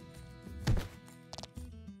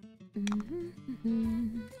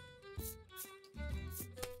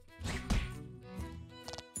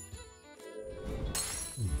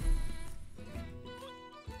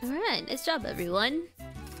 Alright, nice job, everyone.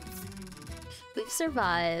 We've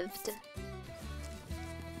survived.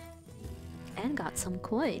 And got some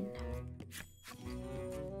coin.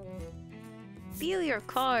 Steal your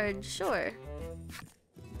card, sure.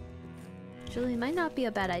 Actually, might not be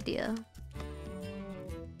a bad idea.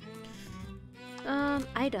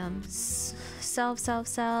 Items. Salve.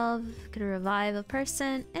 Gonna revive a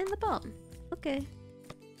person and the bomb. Okay.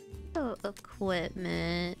 So,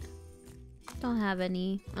 equipment. Don't have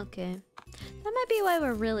any. Okay. That might be why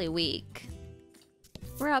we're really weak.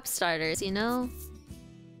 We're upstarters, you know?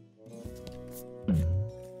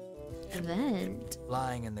 Event.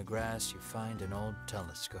 Lying in the grass, you find an old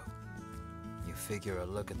telescope. You figure a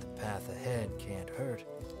look at the path ahead can't hurt.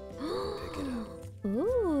 Pick it up.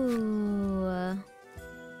 Ooh.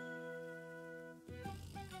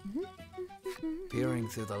 Peering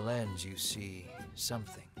through the lens, you see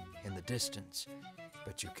something in the distance,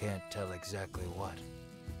 but you can't tell exactly what.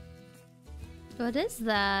 What is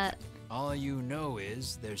that? All you know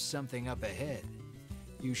is there's something up ahead.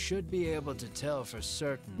 You should be able to tell for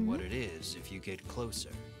certain what it is if you get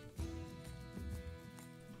closer.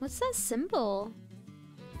 What's that symbol?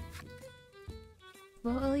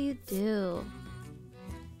 What will you do?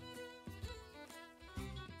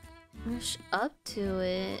 Rush up to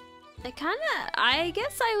it. I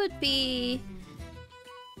guess I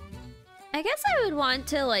would want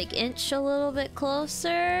to like inch a little bit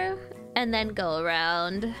closer and then go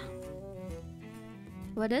around.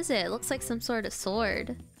 What is it? It looks like some sort of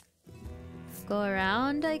sword. Go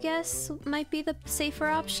around, I guess, might be the safer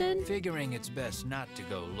option. Figuring it's best not to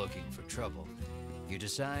go looking for trouble, you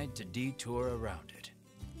decide to detour around it.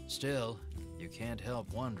 Still, you can't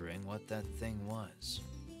help wondering what that thing was.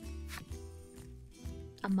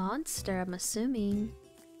 A monster, I'm assuming.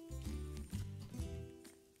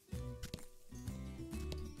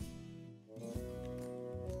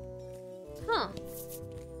 Huh.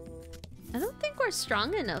 I don't think we're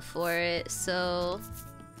strong enough for it, so...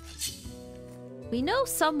 We know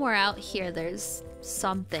somewhere out here there's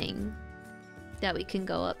something that we can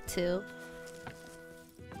go up to.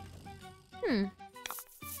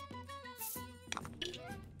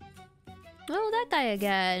 Oh, that guy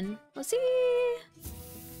again. Was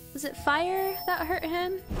it fire that hurt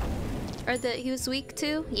him? Or that he was weak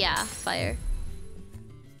to? Yeah, fire.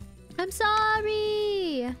 I'm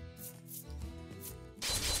sorry!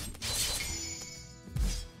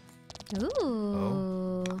 Ooh.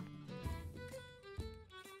 Oh.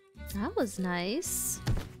 That was nice.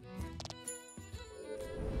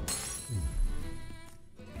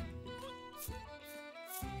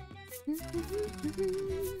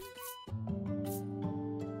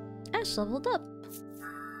 Ash leveled up.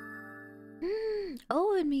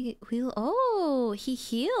 Oh, and he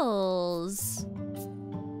heals.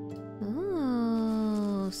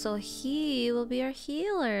 Oh, so he will be our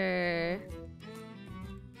healer.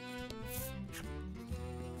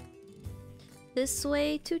 This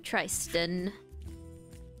way to Tristan.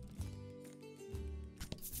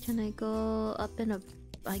 Can I go up in a...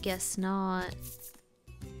 I guess not.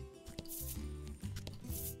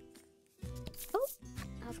 Oh,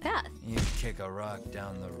 a path. You kick a rock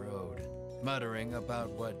down the road, muttering about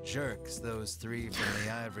what jerks those three from the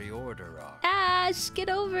Ivory Order are. Ash, get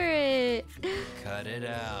over it! Cut it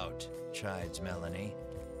out, chides Melanie.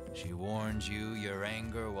 She warns you your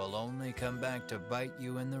anger will only come back to bite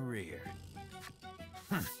you in the rear.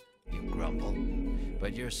 You grumble,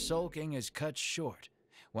 but your sulking is cut short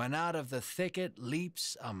when out of the thicket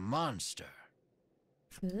leaps a monster.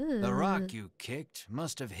 Ooh. The rock you kicked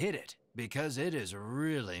must have hit it because it is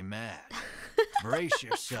really mad. Brace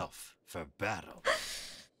yourself for battle.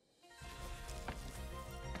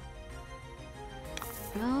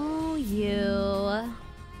 Oh, you.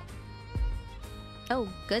 Oh,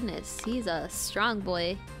 goodness. He's a strong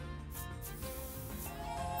boy.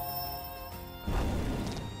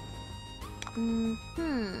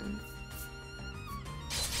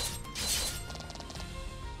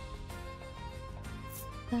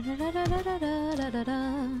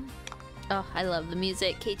 Oh, I love the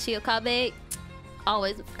music. Keiichi Okabe,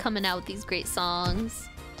 always coming out with these great songs.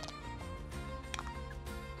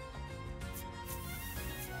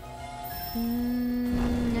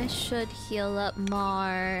 I should heal up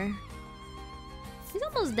Mar. He's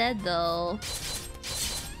almost dead though.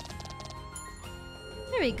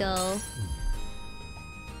 There we go.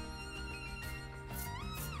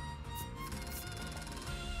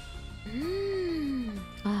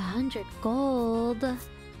 100 gold.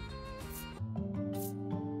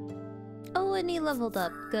 Oh, and he leveled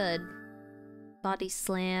up. Good. Body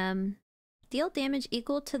slam. Deal damage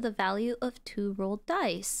equal to the value of 2 rolled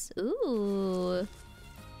dice. Ooh.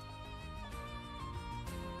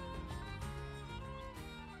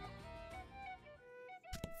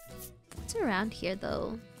 What's around here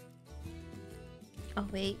though? Oh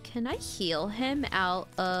wait, can I heal him out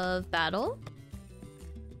of battle?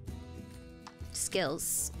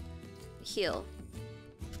 Skills. Heal.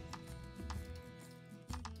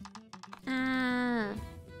 I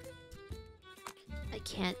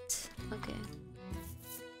can't. Okay.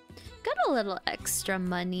 Got a little extra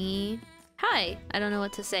money. Hi. I don't know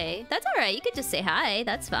what to say. That's alright, you could just say hi,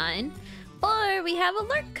 that's fine. Or we have a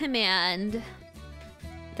lurk command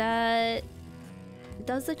that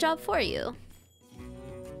does the job for you.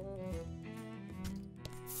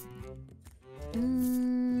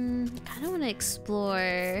 Kinda wanna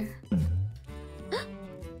explore.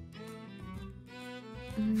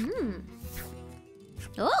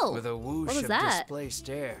 Oh! With a whoosh what was of that? displaced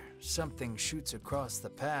air, something shoots across the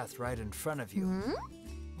path right in front of you.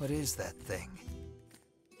 What is that thing?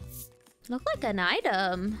 Look like an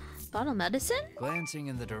item. Bottle medicine? Glancing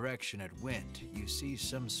in the direction it went, you see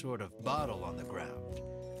some sort of bottle on the ground.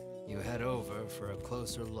 You head over for a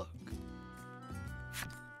closer look.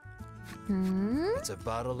 It's a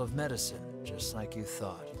bottle of medicine, just like you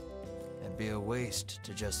thought. It'd be a waste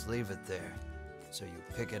to just leave it there. So you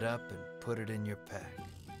pick it up and put it in your pack.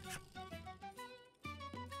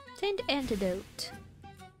 Tinned antidote.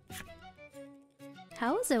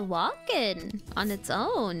 How is it walking on its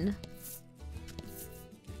own?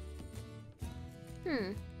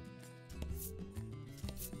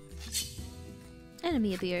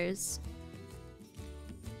 Enemy appears.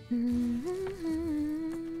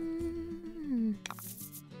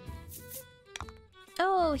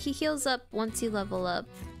 Oh, he heals up once you level up.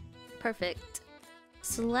 Perfect.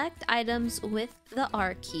 Select items with the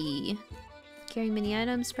R key. Carrying many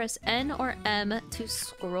items, press N or M to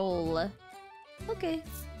scroll. Okay.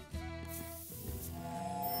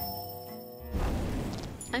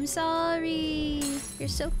 I'm sorry. You're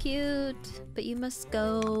so cute, but you must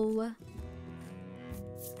go.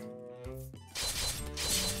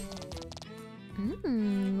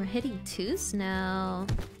 We're hitting 2s now.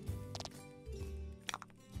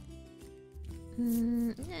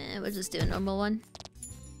 We'll just do a normal one.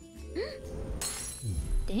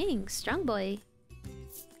 Dang, strong boy.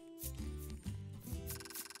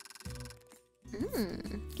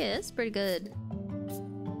 Okay, that's pretty good.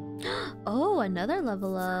 Oh, another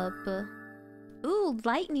level up. Ooh,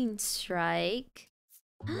 lightning strike.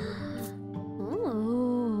 Ooh.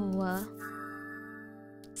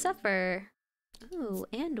 Suffer. Ooh,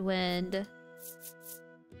 and wind.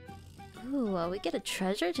 Ooh, we get a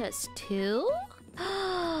treasure chest too?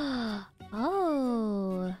 Oh.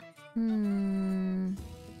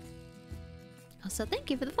 Also, thank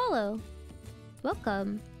you for the follow.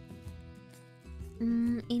 Welcome.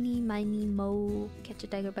 Eeny, miny, mo. Catch a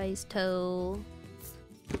tiger by his toe.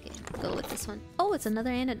 Okay, go with this one. Oh, it's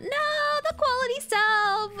another antidote. No, the quality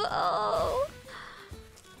salve! Oh.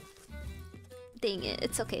 Dang it.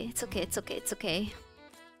 It's okay. It's okay. It's okay. It's okay.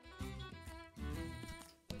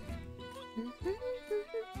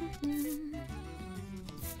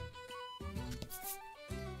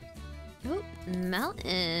 Oh,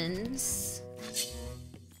 mountains.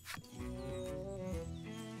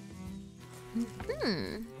 I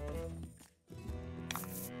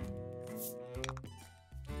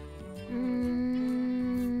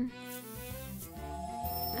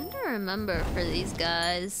don't remember for these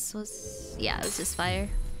guys. Yeah, it was just fire.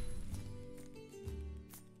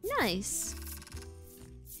 Nice.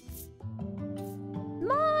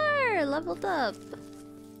 More leveled up.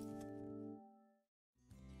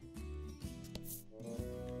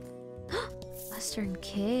 Western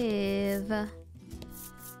Cave.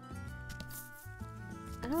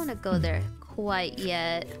 I don't want to go there quite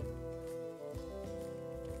yet.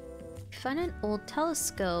 Found an old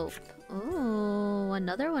telescope. Oh,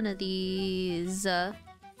 another one of these.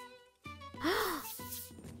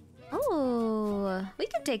 Oh, we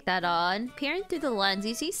can take that on. Peering through the lens,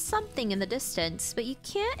 you see something in the distance, but you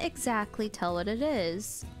can't exactly tell what it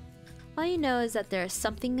is. All you know is that there's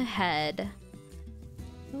something ahead.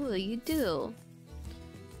 Ooh, you do.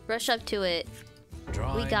 Rush up to it.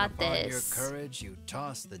 Drawing We got upon this. your courage, you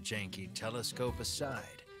toss the janky telescope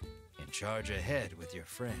aside and charge ahead with your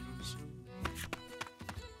friends.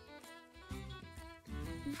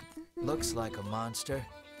 Looks like a monster,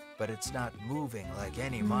 but it's not moving like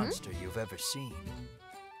any monster you've ever seen.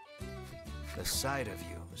 The sight of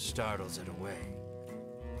you startles it away.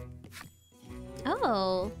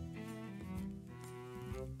 Oh.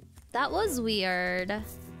 That was weird.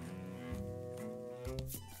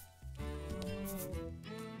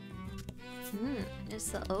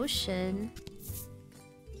 It's the ocean.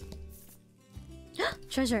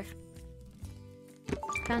 Treasure.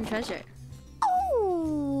 Found treasure.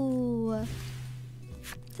 Oh!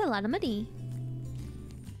 It's a lot of money.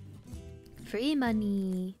 Free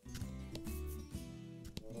money.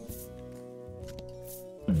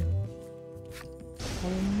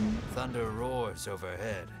 Thunder roars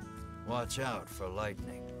overhead. Watch out for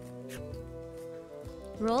lightning.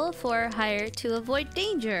 Roll 4 higher to avoid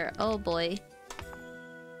danger. Oh boy.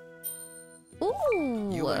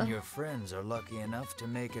 You and your friends are lucky enough to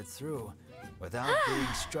make it through without being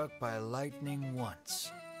struck by lightning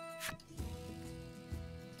once.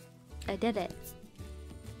 I did it.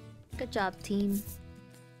 Good job, team.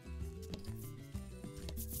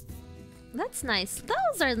 That's nice.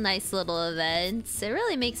 Those are nice little events. It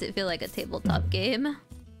really makes it feel like a tabletop game.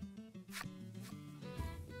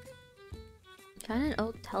 Find an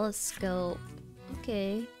old telescope.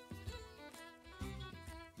 Okay.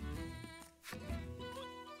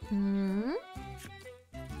 Hmm?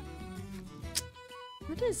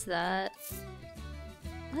 What is that?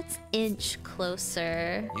 Let's inch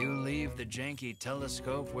closer. You leave the janky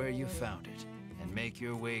telescope where you found it and make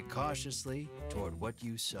your way cautiously toward what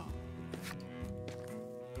you saw.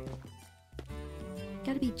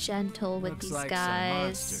 Gotta be gentle with Looks these like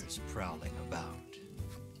guys. some monsters prowling about.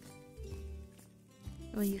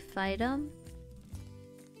 Will you fight them?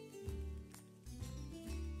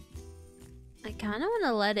 I kind of want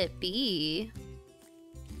to let it be.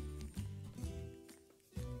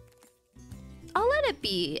 I'll let it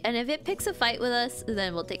be, and if it picks a fight with us,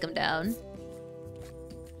 then we'll take him down.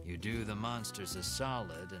 You do the monsters a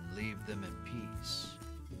solid and leave them in peace.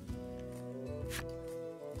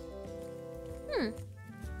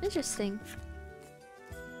 Interesting.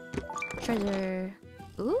 Treasure.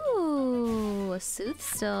 Ooh, a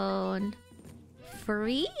soothstone.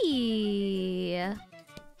 Free.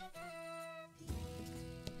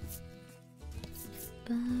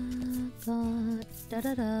 Ba, ba, da,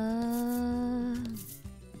 da, da.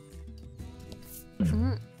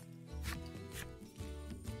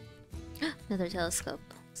 Another telescope.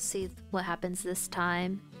 See what happens this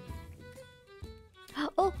time.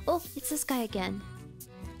 Oh, it's this guy again.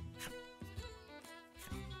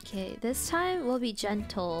 Okay, this time we'll be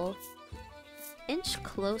gentle. Inch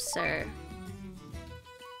closer.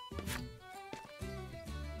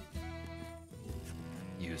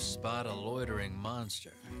 You spot a loitering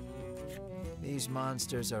monster. These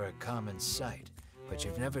monsters are a common sight, but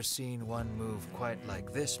you've never seen one move quite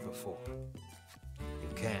like this before. You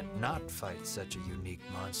can't not fight such a unique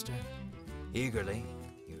monster. Eagerly,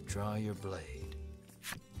 you draw your blade.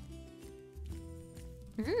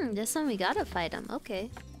 This one we gotta fight him.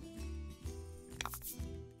 Okay.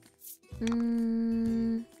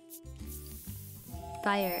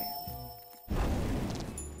 Fire.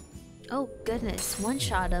 Oh goodness,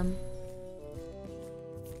 one-shot him.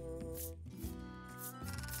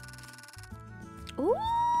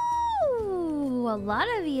 Ooh, a lot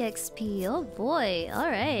of EXP. Oh boy,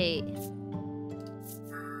 alright.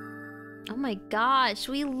 Oh my gosh,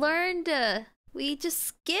 we learned, we just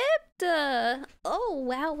skipped, oh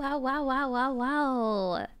wow.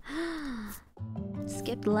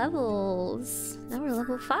 Skipped levels. Now we're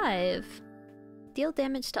level 5. Deal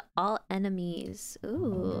damage to all enemies.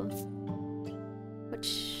 Ooh.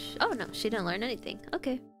 Which... oh no, she didn't learn anything.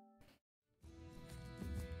 Okay.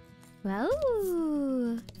 Wow.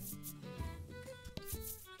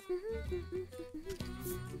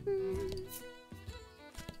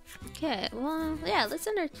 Okay, well, yeah, let's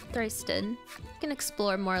enter Thurston. We can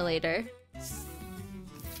explore more later.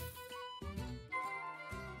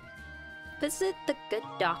 Visit the good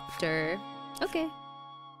doctor. Okay.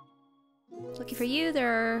 Looking for you.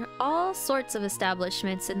 There are all sorts of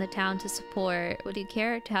establishments in the town to support. Would you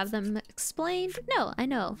care to have them explained? No, I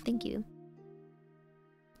know. Thank you.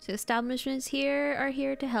 So establishments here are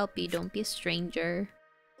here to help you. Don't be a stranger.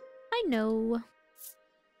 I know.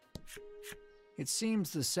 It seems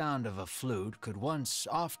the sound of a flute could once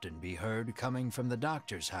often be heard coming from the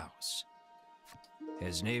doctor's house.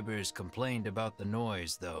 His neighbors complained about the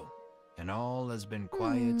noise, though, and all has been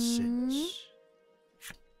quiet since.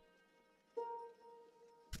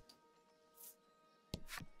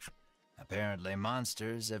 Apparently,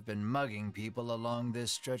 monsters have been mugging people along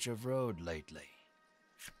this stretch of road lately.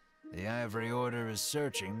 The Ivory Order is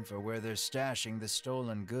searching for where they're stashing the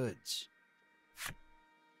stolen goods.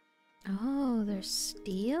 Oh, they're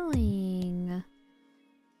stealing.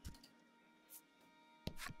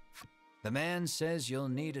 The man says you'll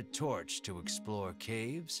need a torch to explore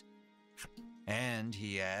caves. And,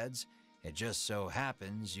 he adds, it just so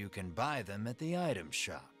happens you can buy them at the item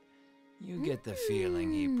shop. You get the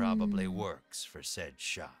feeling he probably works for said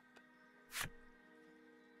shop.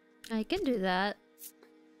 I can do that.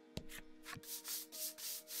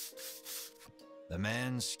 The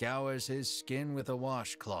man scours his skin with a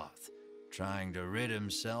washcloth, trying to rid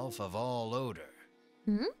himself of all odor.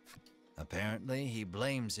 Apparently, he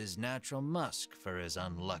blames his natural musk for his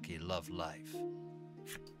unlucky love life.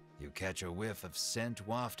 You catch a whiff of scent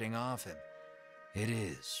wafting off him. It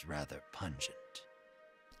is rather pungent.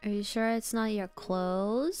 Are you sure it's not your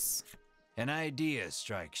clothes? An idea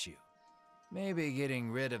strikes you. Maybe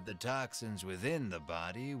getting rid of the toxins within the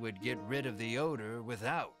body would get rid of the odor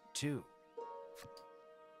without, too.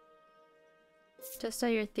 Test out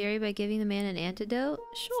your theory by giving the man an antidote?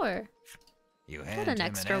 Sure. You hand an him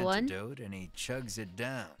extra an one. antidote and he chugs it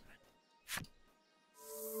down.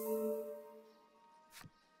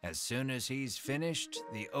 As soon as he's finished,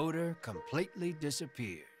 the odor completely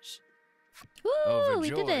disappears. Woo!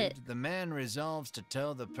 We Overjoyed, did it! the man resolves to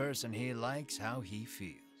tell the person he likes how he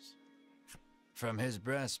feels. From his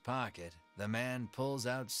breast pocket, the man pulls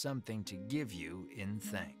out something to give you in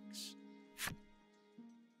thanks.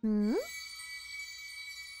 Hmm?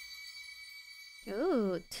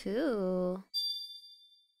 Ooh, 2.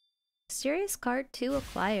 Mysterious card 2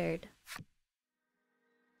 acquired.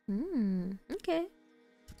 Okay.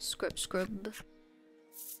 Scrub.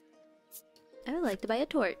 I would like to buy a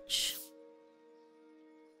torch.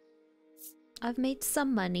 I've made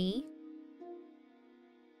some money.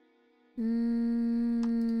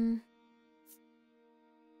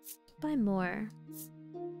 Buy more.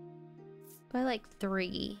 Buy like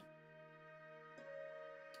 3.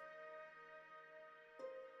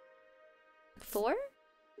 4?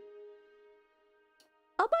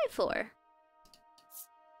 I'll buy 4.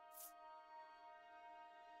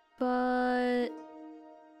 But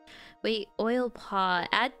wait, oil pot.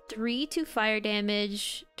 Add 3 to fire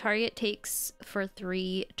damage. Target takes for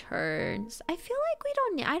 3 turns. I feel like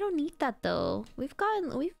I don't need that though. We've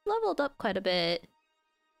leveled up quite a bit.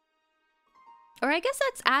 Or I guess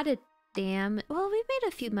that's added. Damn. Well, we've made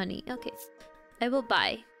a few money. Okay. I will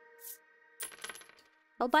buy.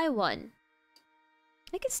 I'll buy 1.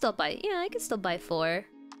 I can still buy 4.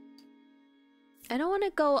 I don't want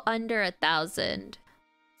to go under 1,000.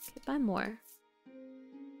 Okay, buy more.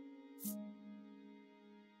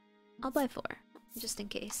 I'll buy 4, just in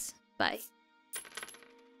case. Buy.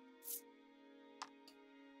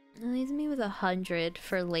 It leaves me with 100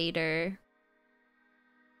 for later.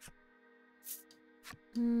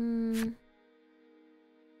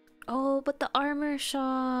 Oh, but the armor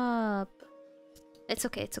shop. It's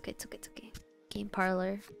okay. Game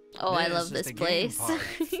parlor. Oh, I love this place.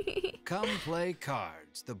 Come play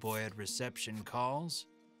cards, the boy at reception calls.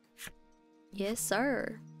 Yes,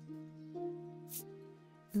 sir.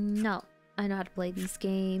 No, I know how to play these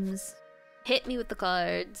games. Hit me with the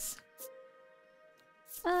cards.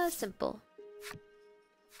 Simple.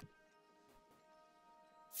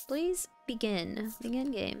 Please begin.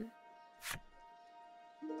 Begin game.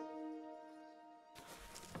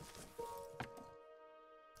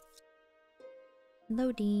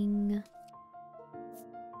 Loading.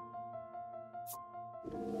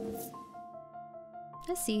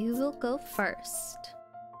 Let's see who will go first.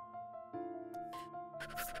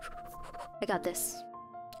 I got this.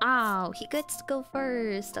 Oh, he gets to go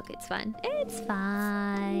first. Okay, it's fine. It's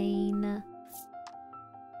fine.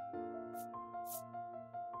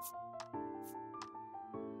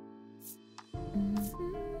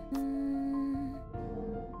 Mm-hmm.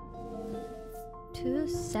 2,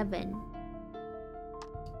 7.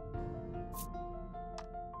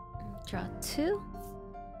 Draw 2.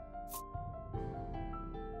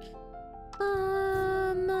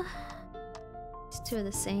 These 2 are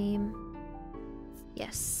the same.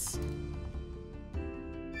 Yes.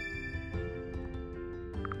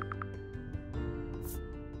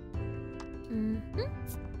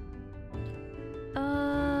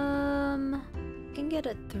 Can get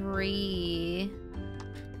a 3.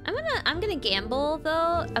 I'm gonna gamble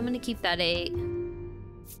though. I'm gonna keep that 8.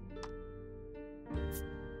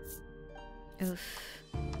 Oof.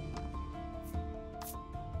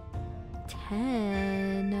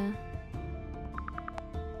 10.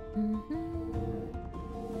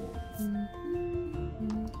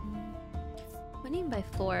 Winning by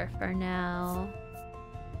 4 for now.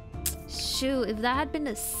 Shoot, if that had been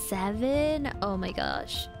a 7, oh my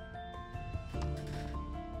gosh.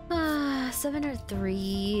 7 or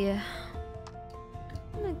 3.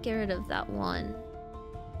 I'm gonna get rid of that 1.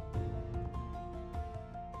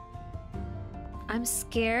 I'm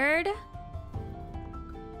scared.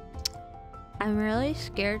 I'm really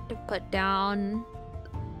scared to put down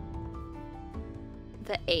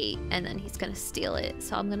the 8 and then he's gonna steal it.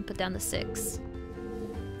 So I'm gonna put down the 6.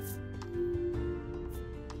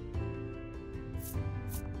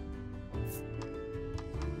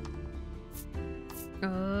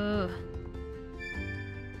 Oh.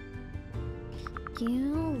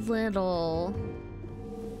 You little...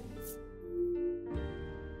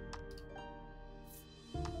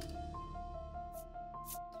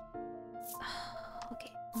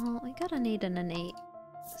 Okay, well, we got an 8 and an 8.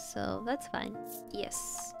 So that's fine.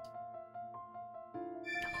 Yes.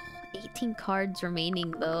 Oh, 18 cards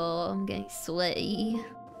remaining though. I'm getting sweaty.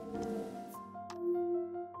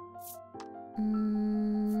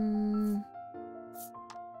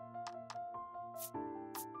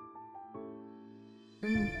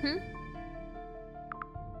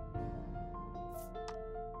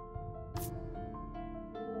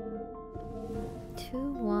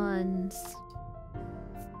 Two ones.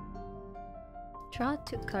 Draw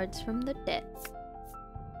 2 cards from the deck.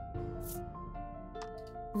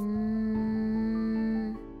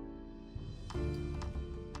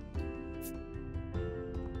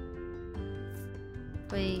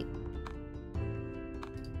 Wait.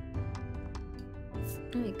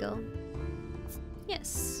 There we go.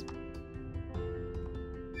 Yes.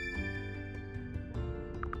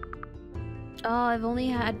 Oh, I've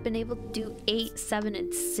only been able to do 8, 7,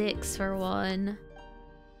 and 6 for one.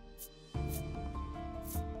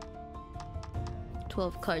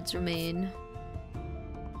 12 cards remain.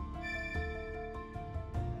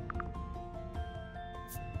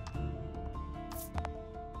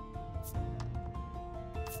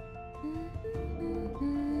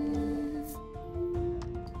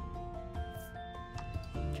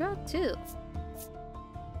 Draw 2.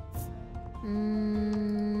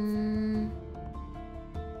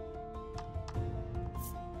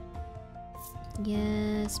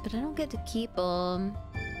 Yes, but I don't get to keep them.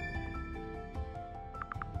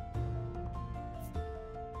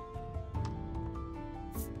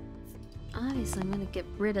 Obviously, I'm gonna get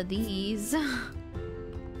rid of these.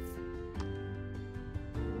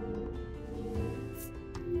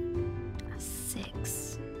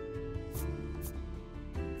 Six.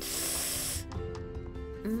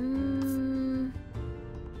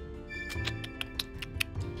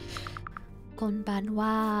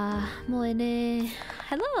 Konbanwa, moene.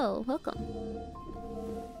 Hello, welcome.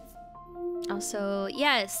 Also,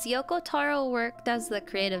 yes, Yoko Taro worked as the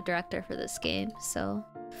creative director for this game, so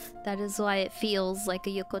that is why it feels like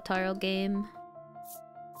a Yoko Taro game.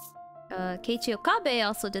 Keiichi Okabe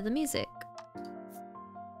also did the music.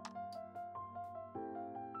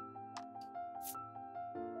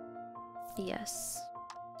 Yes.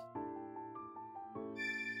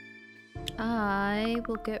 I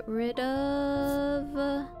will get rid of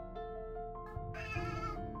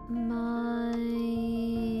my...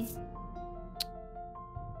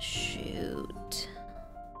 Shoot.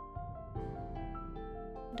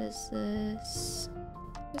 What is this?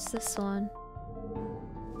 What's this one?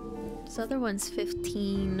 This other one's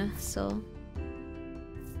 15, so...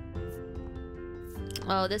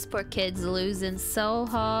 Oh, this poor kid's losing so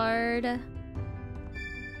hard.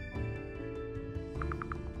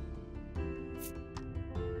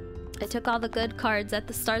 I took all the good cards at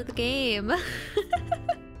the start of the game.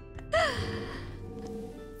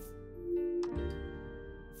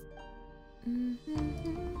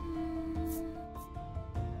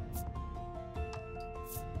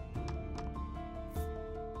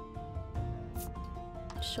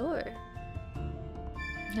 Sure.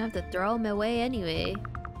 I have to throw them away anyway.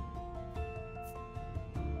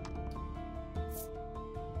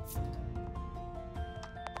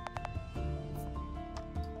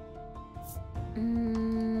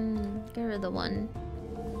 Get rid of the one.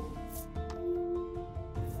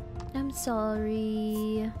 I'm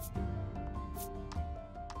sorry.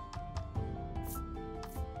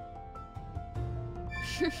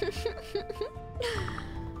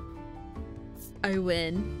 I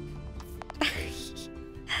win.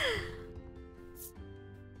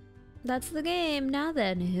 That's the game. Now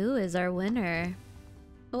then, who is our winner?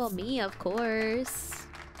 Well, me, of course.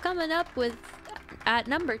 Coming up with at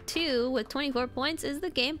number 2 with 24 points is the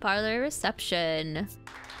Game Parlor Reception.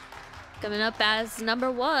 Coming up as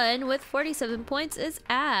number 1 with 47 points is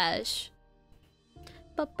Ash.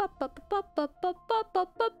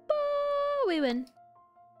 We win.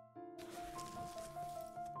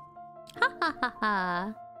 Ha ha ha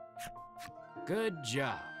ha. Good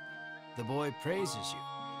job. The boy praises you,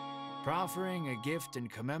 proffering a gift in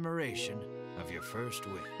commemoration of your first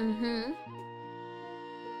win.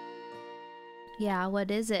 Yeah, what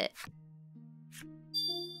is it?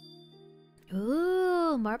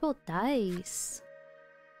 Ooh, marble dice.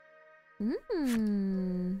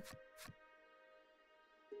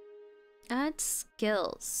 Add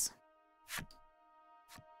skills.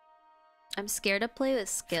 I'm scared to play with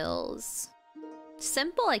skills.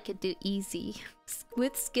 Simple, I could do easy.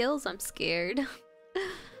 With skills, I'm scared.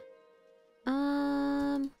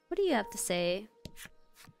 What do you have to say?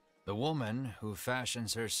 The woman who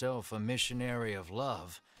fashions herself a missionary of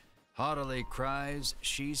love haughtily cries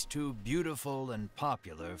she's too beautiful and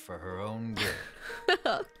popular for her own good.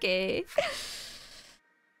 Okay.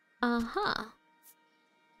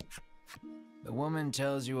 The woman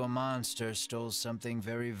tells you a monster stole something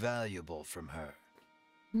very valuable from her.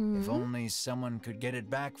 If only someone could get it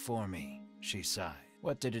back for me, she sighed.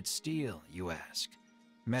 What did it steal, you ask?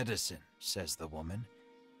 Medicine, says the woman,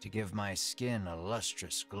 to give my skin a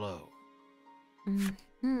lustrous glow.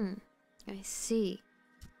 I see.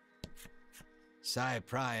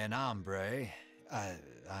 Cyprian Ambre,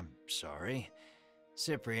 I'm sorry,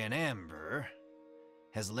 Cyprian Amber,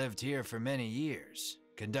 has lived here for many years,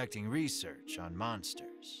 conducting research on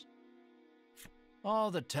monsters.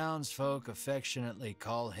 All the townsfolk affectionately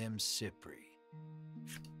call him Cypri.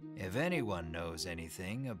 If anyone knows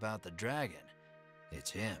anything about the dragon,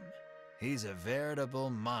 it's him. He's a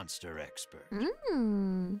veritable monster expert.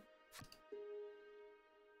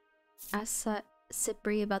 Ask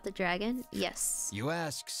Cypri about the dragon? Yes. You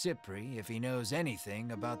ask Cypri if he knows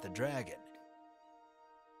anything about the dragon.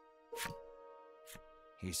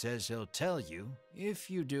 He says he'll tell you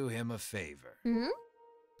if you do him a favor.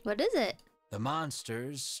 What is it? The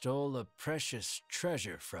monsters stole a precious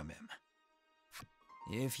treasure from him.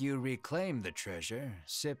 If you reclaim the treasure,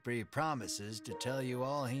 Cypri promises to tell you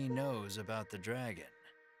all he knows about the dragon.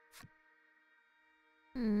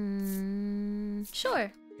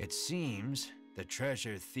 Sure. It seems the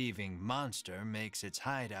treasure-thieving monster makes its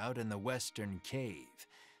hideout in the western cave.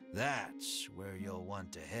 That's where you'll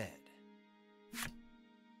want to head.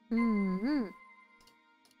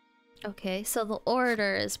 Okay, so the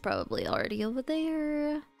order is probably already over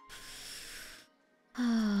there.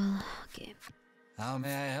 Okay. How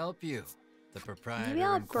may I help you? The proprietor Maybe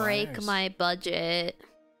I'll break inquires. my budget.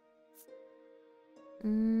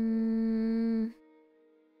 +3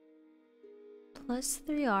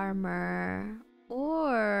 armor.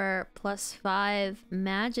 Or +5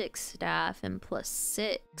 magic staff and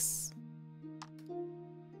 +6.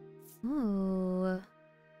 Ooh.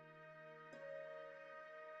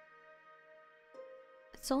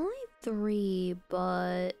 It's only 3,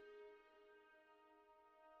 but...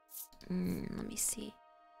 let me see.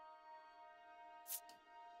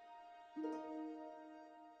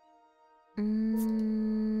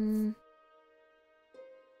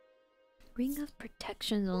 Ring of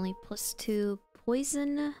Protection is only +2.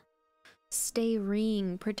 Poison Stay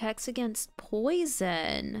Ring protects against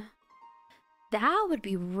poison. That would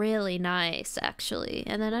be really nice, actually.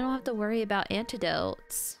 And then I don't have to worry about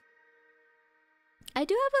antidotes. I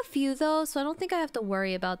do have a few, though, so I don't think I have to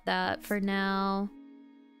worry about that for now.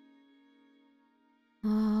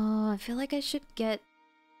 Oh, I feel like I should get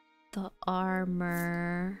the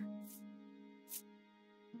armor.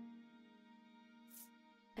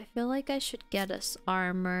 I feel like I should get us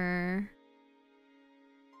armor.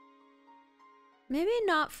 Maybe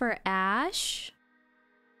not for Ash.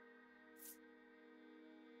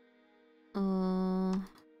 You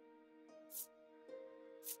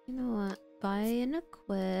know what? Buy and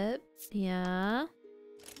equip. Yeah.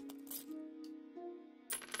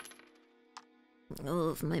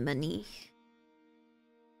 Oh, my money.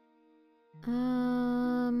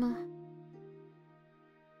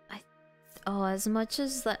 Oh, as much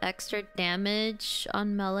as the extra damage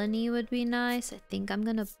on Melanie would be nice, I think I'm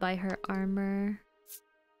gonna buy her armor.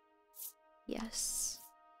 Yes.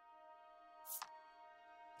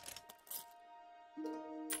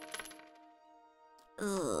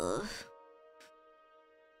 Ugh.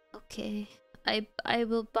 Okay. I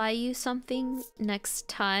will buy you something next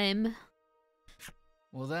time.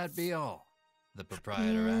 Will that be all? The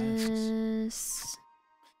proprietor asks.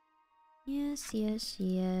 Yes.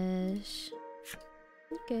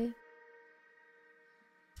 Okay.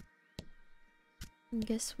 I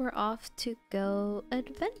guess we're off to go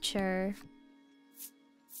adventure.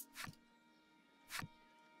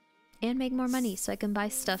 And make more money so I can buy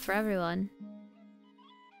stuff for everyone.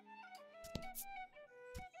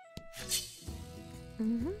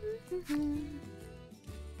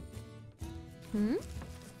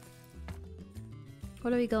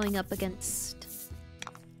 What are we going up against?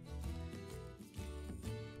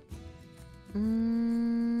 2.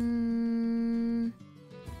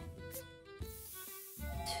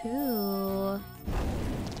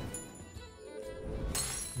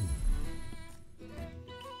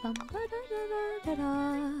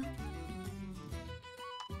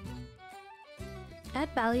 Add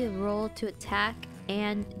value roll to attack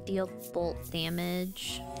and deal bolt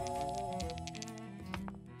damage.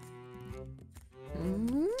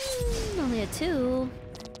 Only a 2.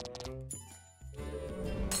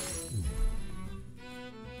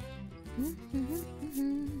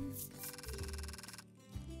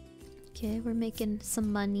 Okay, we're making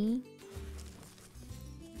some money.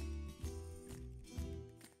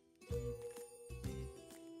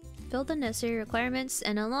 Fill the necessary requirements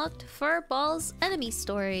and unlocked Furball's enemy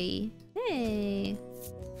story. Hey.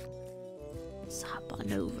 Let's hop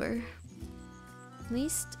on over. At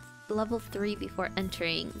least level 3 before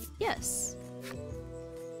entering. Yes.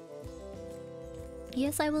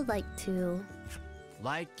 Yes, I would like to.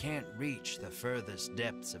 Light can't reach the furthest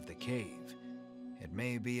depths of the cave. It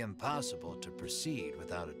may be impossible to proceed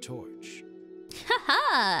without a torch.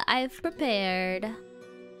 Haha! I've prepared.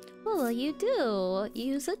 What will you do?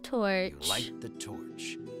 Use a torch. You light the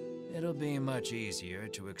torch. It'll be much easier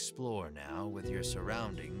to explore now with your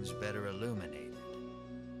surroundings better illuminated.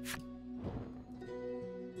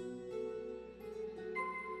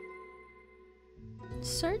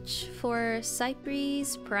 Search for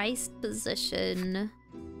Cyprie's prized position.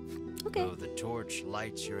 Okay. Though the torch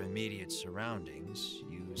lights your immediate surroundings,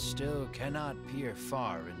 you still cannot peer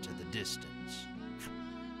far into the distance.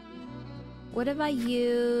 What if I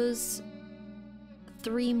use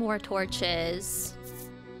 3 more torches?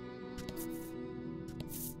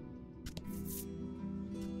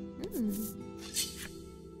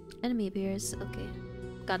 Enemy appears. Okay.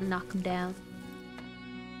 Gotta knock him down.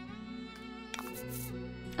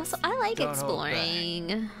 Also, I like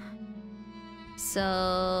exploring.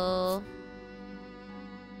 So...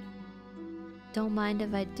 don't mind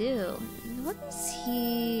if I do. What is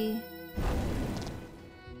he...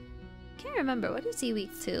 can't remember. What is he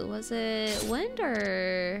weak to? Was it wind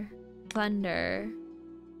or thunder?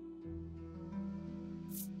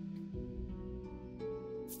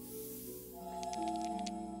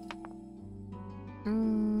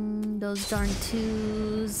 Those darn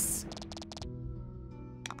twos.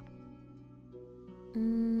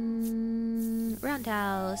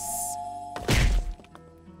 Roundhouse.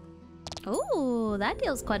 Oh, that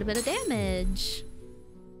deals quite a bit of damage.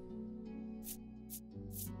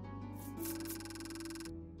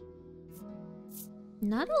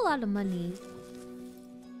 Not a lot of money.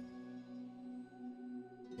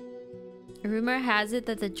 Rumor has it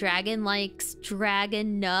that the dragon likes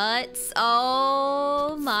dragon nuts.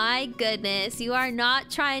 Oh my goodness. You are not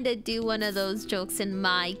trying to do one of those jokes in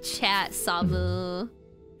my chat, Samu.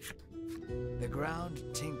 The ground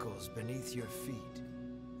tinkles beneath your feet.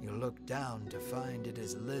 You look down to find it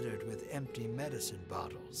is littered with empty medicine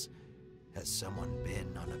bottles. Has someone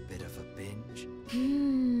been on a bit of a binge?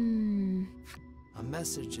 A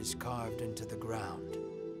message is carved into the ground.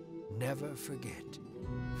 Never forget.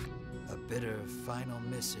 A bitter final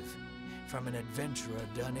missive from an adventurer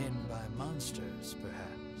done in by monsters,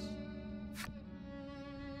 perhaps.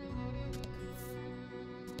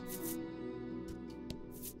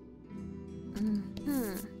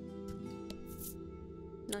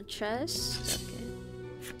 No trust? Okay.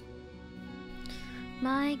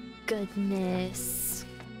 My goodness.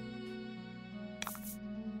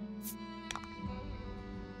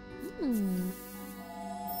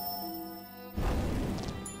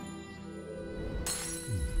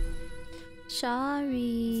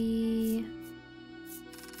 Sorry.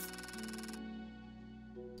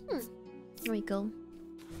 Here we go.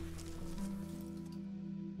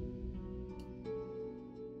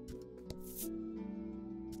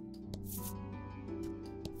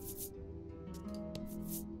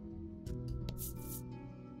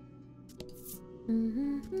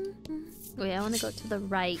 Wait, I want to go to the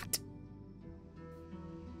right.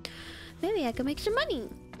 Maybe I can make some money.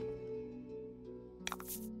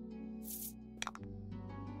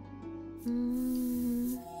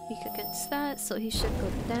 Weak against that, so he should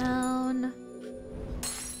go down.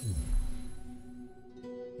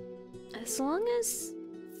 As long as...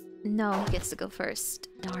 no, he gets to go first.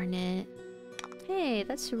 Darn it. Hey,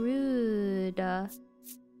 that's rude. I'm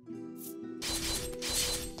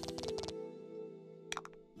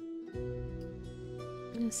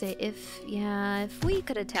gonna say if we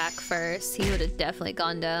could attack first, he would have definitely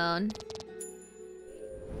gone down.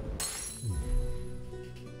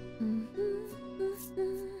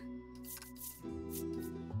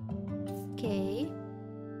 Okay.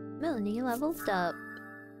 Melanie leveled up.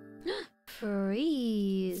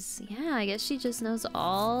 Freeze. Yeah, I guess she just knows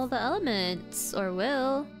all the elements. Or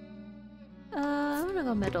will. I'm gonna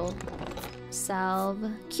go middle. Salve.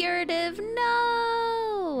 Curative.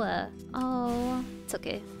 No! Oh, it's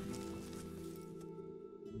okay.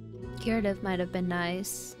 Curative might have been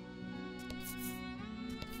nice.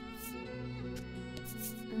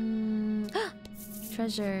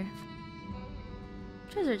 Treasure.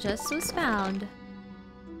 Treasure chest was found.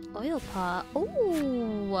 Oil pot.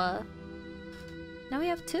 Oh! Now we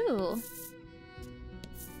have 2.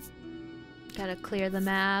 Gotta clear the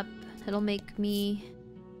map. It'll make me...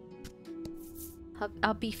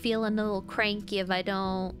 I'll be feeling a little cranky if I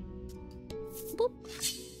don't... Boop.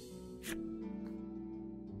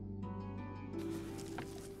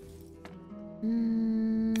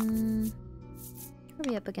 What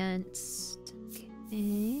are we up against?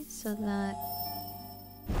 Okay, so that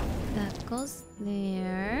goes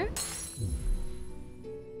there.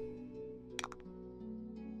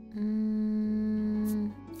 It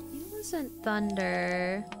wasn't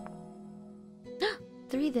thunder.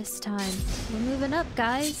 3 this time. We're moving up,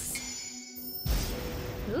 guys.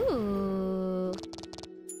 Ooh.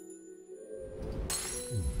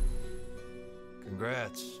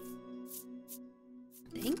 Congrats.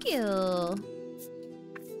 Thank you.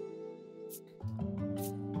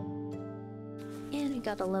 And we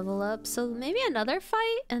gotta level up. So maybe another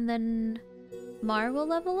fight and then Mar will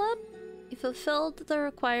level up? You fulfilled the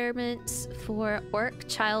requirements for Orc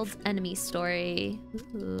Child's Enemy Story.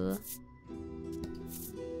 Ooh.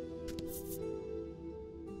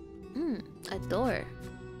 A door.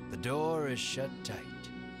 The door is shut tight.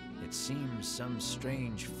 It seems some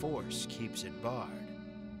strange force keeps it barred.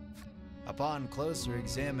 Upon closer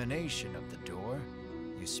examination of the door,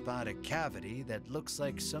 you spot a cavity that looks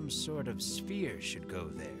like some sort of sphere should go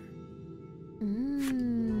there.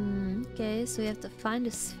 Okay, so we have to find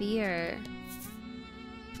a sphere.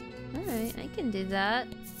 Alright, I can do that.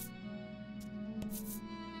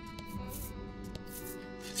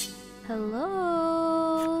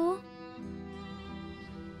 Hello?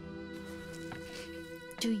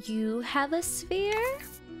 Do you have a sphere?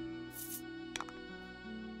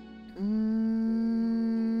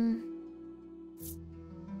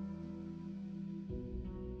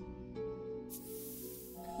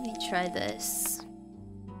 Let me try this.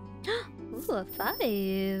 Ooh, a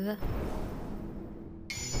 5.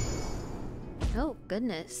 Oh,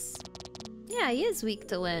 goodness. Yeah, he is weak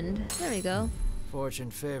to wind. There we go.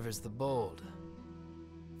 Fortune favors the bold.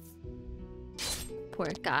 Poor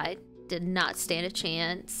guy. Did not stand a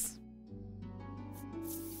chance.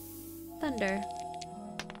 Thunder.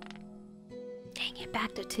 Dang it,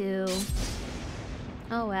 back to 2.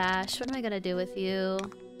 Oh, Ash, what am I gonna do with you?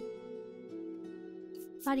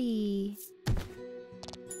 Buddy.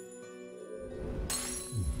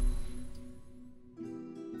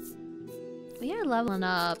 We are leveling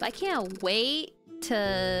up. I can't wait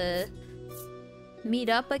to meet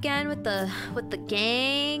up again with the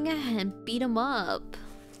gang and beat them up.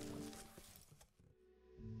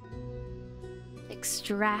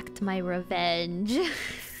 Extract my revenge.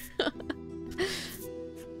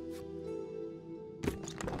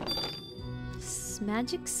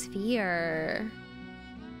 Magic sphere.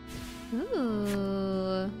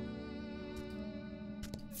 Ooh.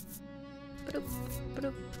 Ba-doop,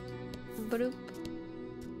 ba-doop, ba-doop.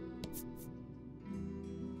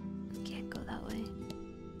 Can't go that way.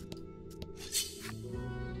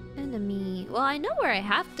 Enemy. Well, I know where I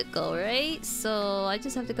have to go, right? So I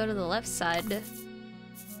just have to go to the left side.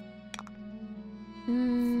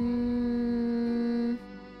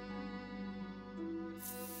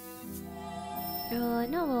 Well, I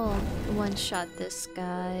know we'll one-shot this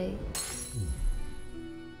guy.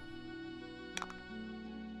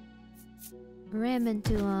 Ram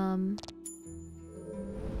into him.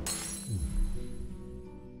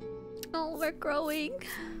 Oh, we're growing.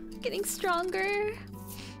 Getting stronger.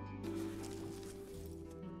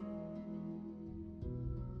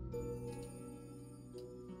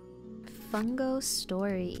 Fungo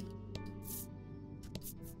story.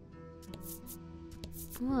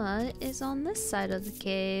 What is on this side of the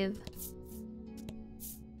cave?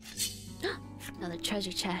 Another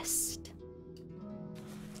treasure chest.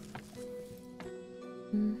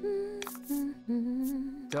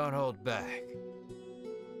 Don't hold back.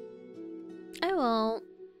 I won't.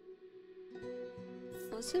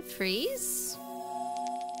 Was it freeze?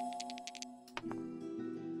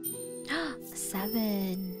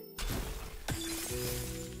 7.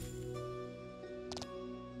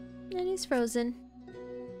 And he's frozen.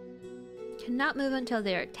 Cannot move until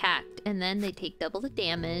they are attacked, and then they take double the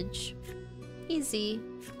damage. Easy.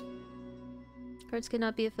 Cards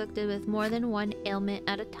cannot be afflicted with more than one ailment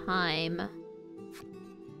at a time.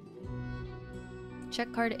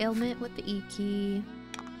 Check card ailment with the E key.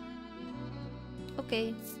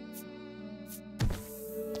 Okay.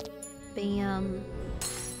 Bam.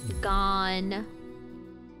 Gone.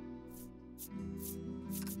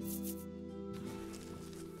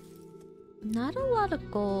 Not a lot of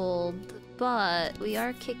gold, but we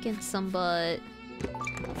are kicking some butt.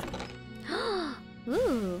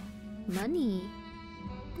 Ooh, money.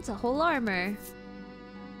 It's a whole armor.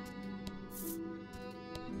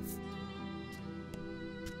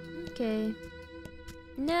 Okay.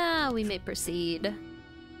 Now we may proceed.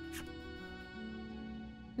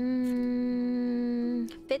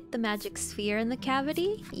 Fit the magic sphere in the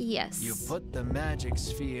cavity? Yes. You put the magic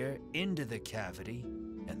sphere into the cavity,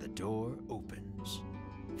 and the door opens.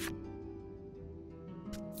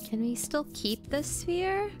 Can we still keep the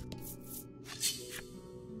sphere?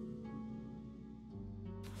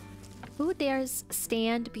 Who dares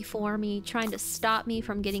stand before me, trying to stop me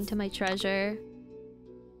from getting to my treasure?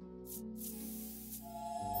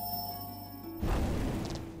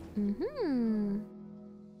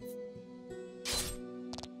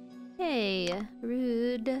 Hey,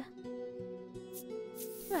 rude.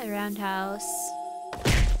 My roundhouse.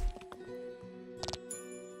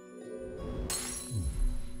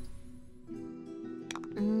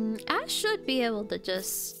 I should be able to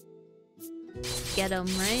just get him,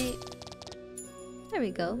 right? There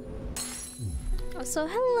we go. Oh, so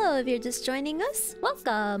hello if you're just joining us.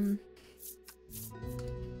 Welcome.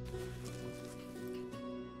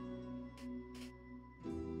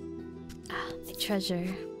 Ah, my treasure.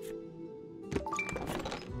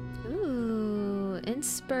 Ooh,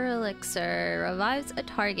 Inspire Elixir revives a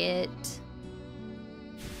target.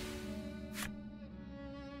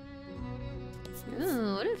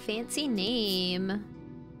 Ooh, what a fancy name.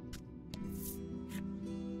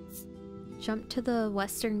 Jump to the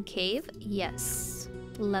western cave? Yes.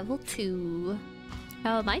 Level 2.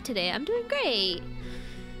 How am I today? I'm doing great.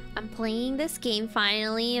 I'm playing this game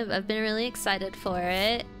finally. I've been really excited for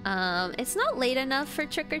it. It's not late enough for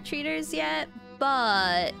trick-or-treaters yet,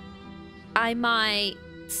 but I might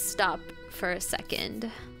stop for a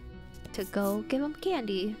second to go give them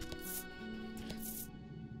candy.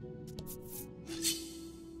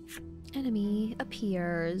 Enemy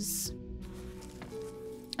appears.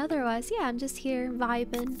 Otherwise, yeah, I'm just here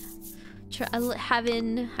vibing.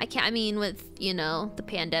 I mean, with, you know, the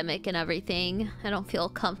pandemic and everything, I don't feel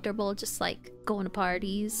comfortable just like going to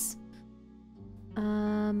parties.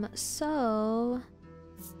 So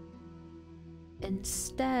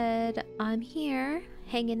instead, I'm here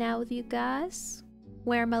hanging out with you guys,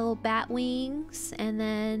 wearing my little bat wings, and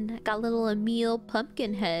then got little Emil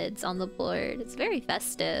pumpkin heads on the board. It's very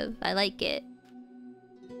festive. I like it.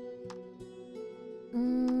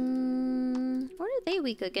 What are they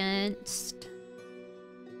weak against?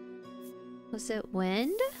 Was it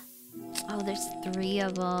wind? Oh, there's 3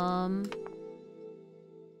 of them.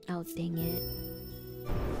 Oh, dang it.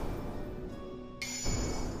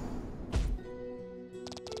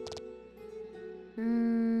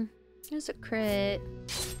 There's a crit.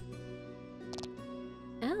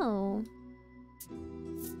 Oh.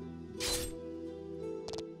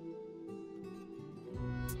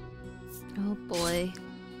 Oh boy.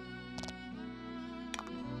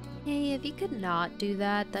 Hey, if you could not do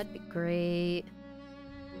that, that'd be great.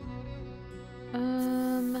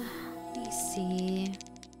 Let me see.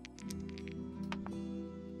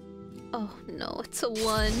 Oh no, it's a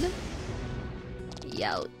 1.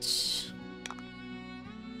 Youch.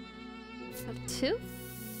 Have 2?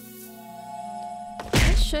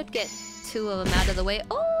 I should get 2 of them out of the way.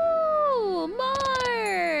 Oh,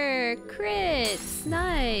 more crits!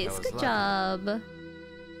 Nice, good job.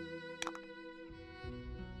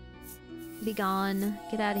 Be gone.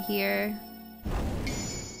 Get out of here.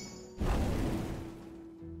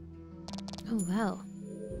 Oh wow.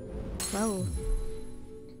 Whoa.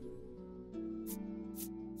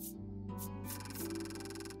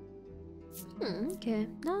 Okay.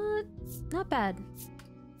 Not bad.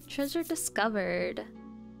 Treasure discovered.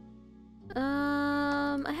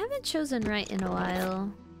 I haven't chosen right in a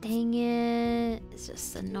while. Dang it. It's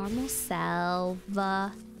just a normal salve.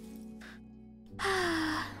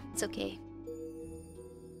 It's okay.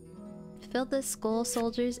 Fill the Skull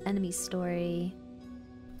Soldier's enemy story.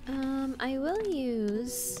 I will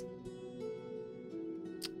use...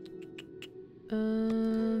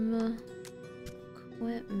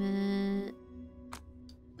 equipment...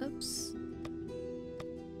 Oops.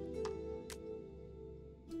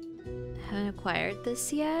 Haven't acquired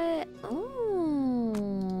this yet?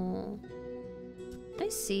 Oh, I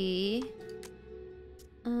see.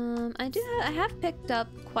 I have picked up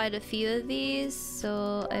quite a few of these,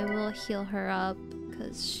 so I will heal her up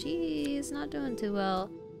because she's not doing too well.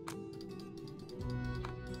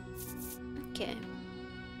 Okay.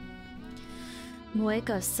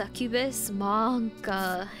 Moeka succubus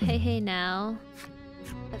monka. Hey now.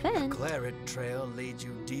 Event. The claret trail leads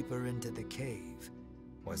you deeper into the cave.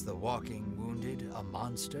 Was the walking wounded a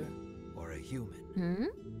monster or a human?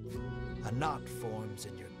 A knot forms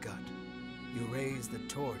in your gut. You raise the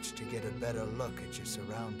torch to get a better look at your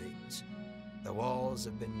surroundings. The walls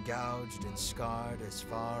have been gouged and scarred as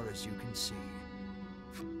far as you can see.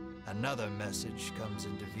 Another message comes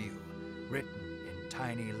into view, written in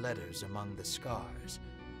tiny letters among the scars.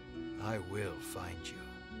 I will find you.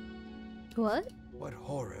 What? What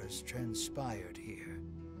horrors transpired here?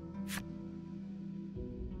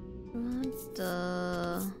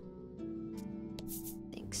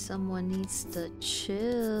 think someone needs to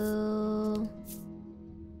chill.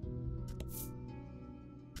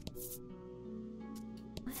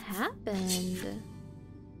 What happened?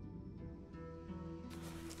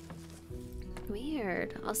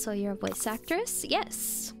 Weird. Also, you're a voice actress?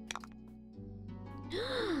 Yes.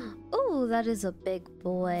 Oh, that is a big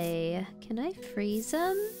boy. Can I freeze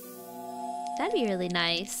him? That'd be really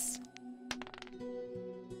nice.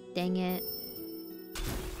 Dang it.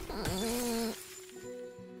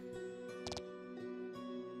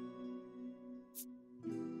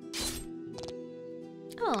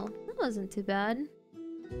 Oh, that wasn't too bad.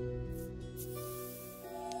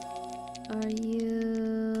 Are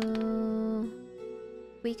you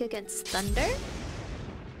weak against thunder?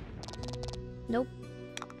 Nope.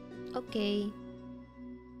 Okay.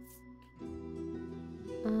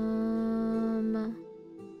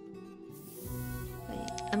 Wait,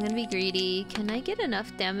 I'm gonna be greedy. Can I get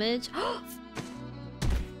enough damage?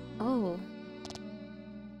 Oh.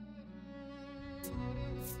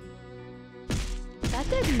 That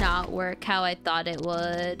did not work how I thought it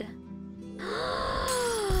would.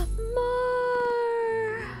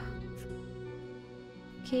 More!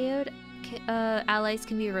 KO'd allies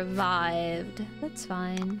can be revived. That's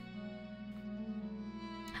fine.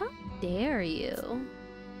 How dare you?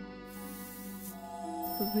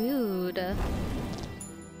 Rude.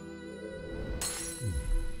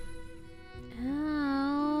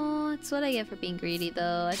 Oh, that's what I get for being greedy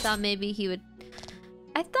though. I thought maybe he would...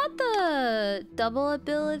 I thought the double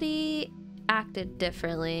ability acted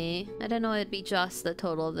differently. I didn't know it'd be just the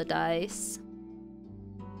total of the dice.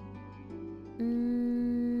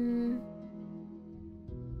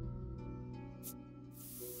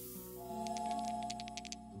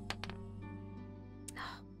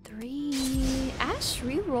 Ash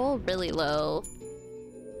re-roll really low.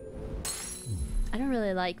 I don't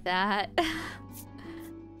really like that.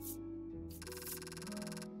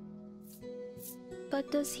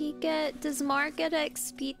 But does Mark get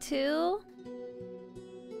XP too?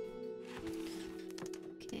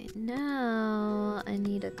 Okay, now I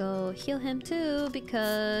need to go heal him too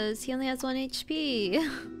because he only has 1 HP.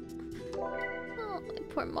 Oh,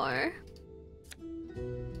 poor Mar.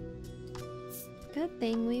 Good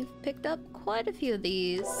thing we've picked up quite a few of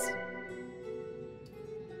these.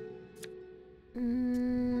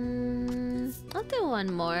 I'll do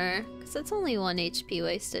one more, because it's only 1 HP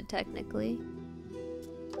wasted technically.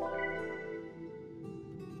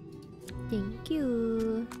 Thank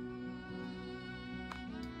you.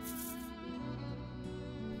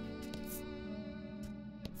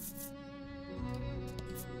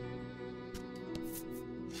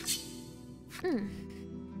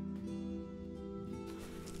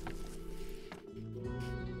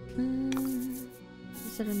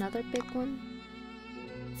 Is it another big one?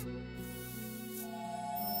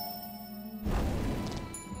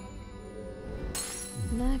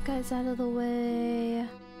 That guy's out of the way.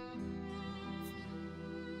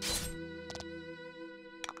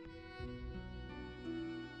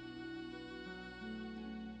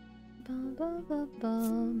 Bum, bum, bum,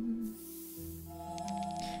 bum.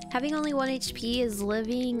 Having only 1 HP is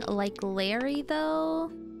living like Larry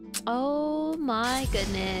though. Oh my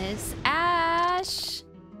goodness. Ash!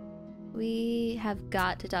 We have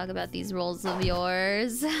got to talk about these rolls of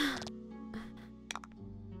yours.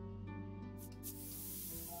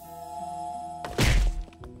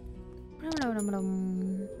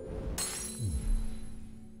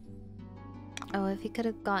 Oh, if he could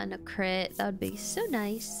have gotten a crit, that would be so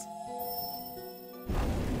nice.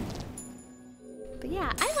 But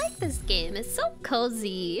yeah, I like this game. It's so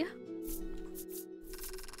cozy.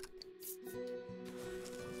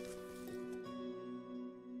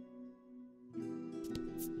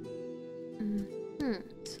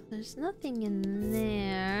 So there's nothing in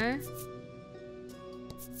there.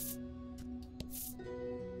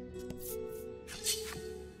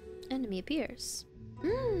 Enemy appears.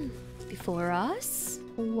 Before us?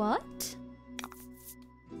 What?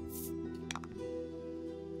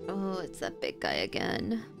 Oh, it's that big guy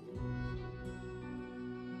again.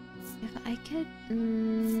 If I could...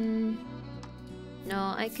 No,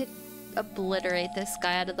 I could obliterate this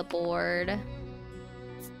guy out of the board.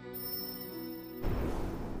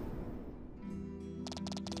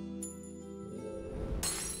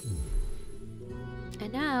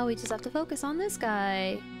 And now we just have to focus on this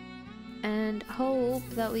guy. And hope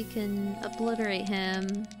that we can obliterate him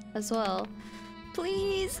as well.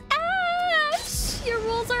 Please, Ash! Your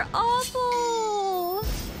rolls are awful!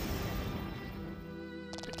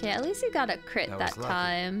 Okay, at least you got a crit that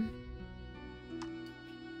time.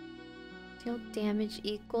 Deal damage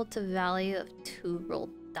equal to value of 2 rolled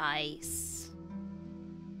dice.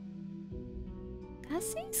 That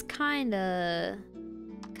seems kinda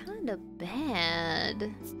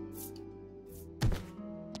bad.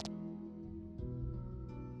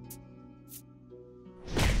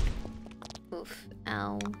 Oof,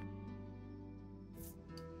 ow.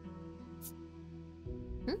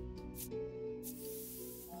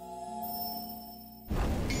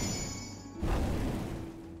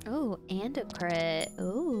 Oh, and a crit.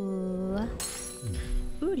 Ooh.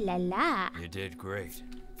 Ooh la la. You did great.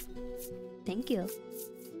 Thank you.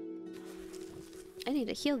 I need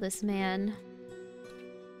to heal this man.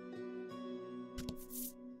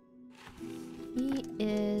 He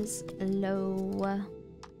is low.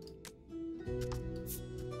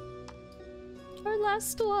 Our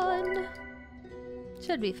last one.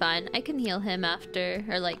 Should be fine. I can heal him after,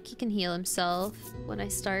 or like he can heal himself when I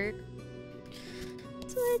start.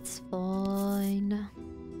 So it's fine.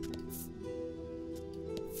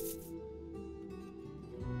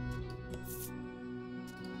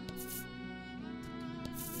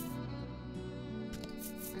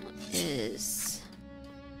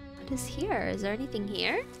 What is here? Is there anything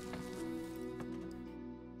here?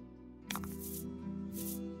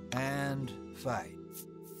 And fight.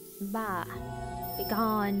 Bah. Be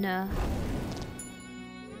gone.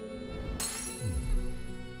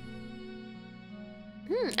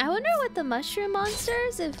 I wonder what the mushroom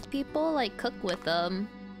monsters, if people like cook with them.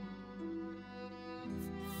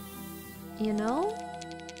 You know?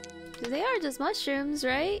 'Cause they are just mushrooms,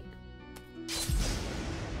 right?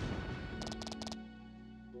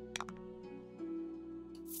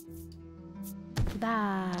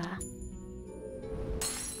 Bah.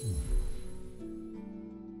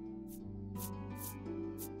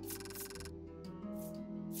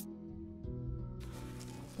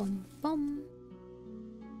 Bum bum.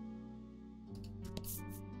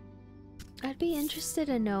 I'd be interested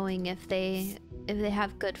in knowing if they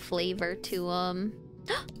have good flavor to them.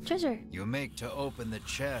 Treasure. You make to open the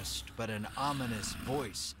chest, but an ominous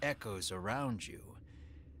voice echoes around you.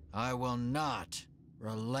 I will not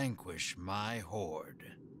relinquish my hoard.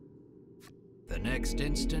 The next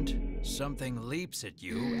instant, something leaps at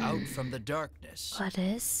you out from the darkness. What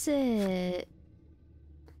is it?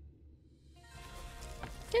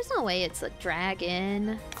 There's no way it's a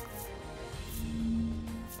dragon.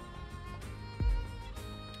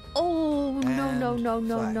 Oh no no no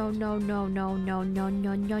no no no no no no no no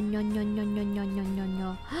no no no no no no no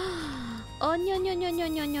no. Oh no no no no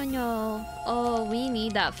no no no. Oh, we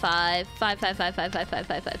need that 5. 5 5 5 5 5 5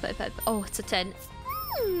 5 5 5 5. Oh, it's a 10.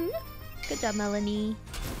 Good job, Melanie.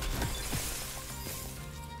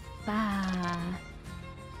 Bah.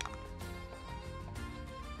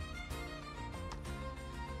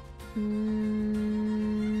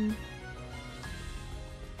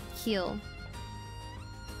 Heal.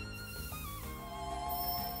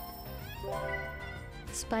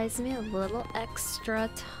 This buys me a little extra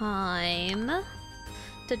time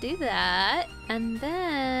to do that, and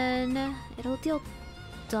then it'll deal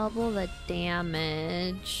double the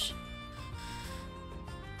damage.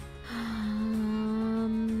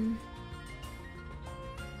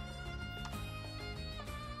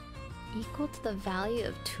 Equal to the value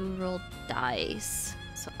of 2 rolled dice.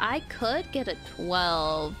 So I could get a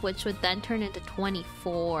 12, which would then turn into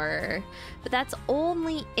 24. But that's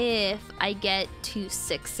only if I get 2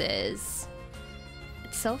 6s.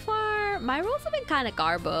 So far, my rolls have been kind of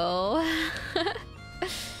garbo.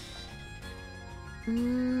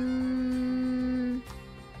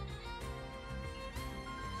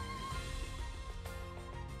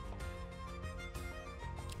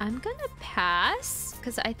 I'm gonna pass,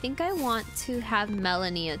 because I think I want to have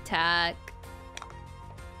Melanie attack.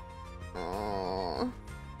 Oh.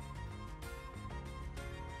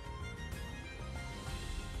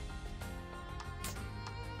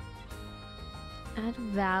 Add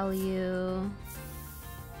value.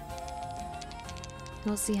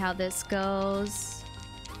 We'll see how this goes.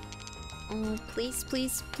 Oh, please,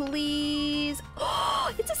 please, please.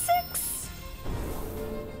 Oh, it's a 6!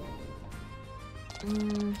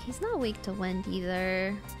 He's not weak to wind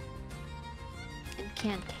either.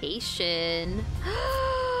 Incantation.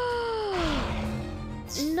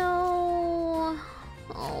 No.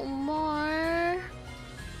 Oh, more.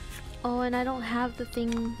 Oh, and I don't have the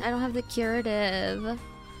thing. I don't have the curative.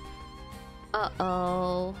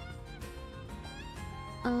 Uh-oh.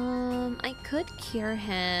 I could cure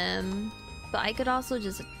him, but I could also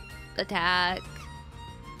just attack.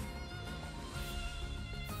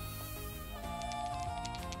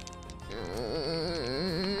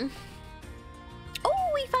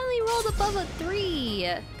 Oh, we finally rolled above a 3.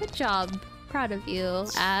 Good job. Proud of you,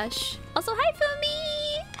 Ash. Also, hi,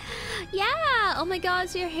 Fumi! Yeah! Oh my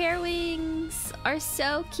gosh, your hair wings are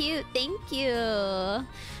so cute. Thank you.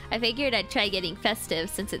 I figured I'd try getting festive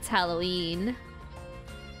since it's Halloween.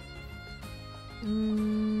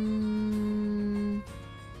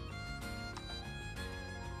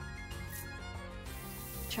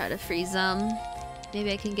 Try to freeze them.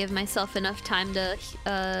 Maybe I can give myself enough time to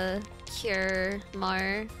cure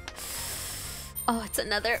Mar. Oh, it's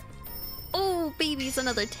another... Oh, baby, it's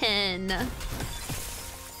another 10.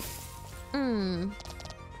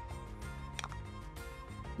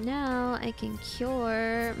 Now I can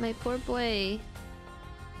cure my poor boy.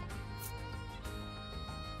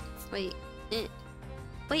 Wait.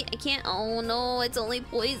 Wait, I can't. Oh no, it's only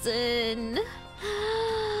poison.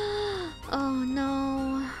 Oh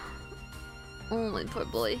no. Oh, my poor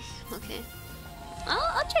boy. Okay.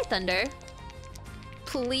 I'll try thunder.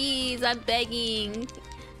 Please, I'm begging.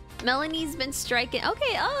 Melanie's been striking.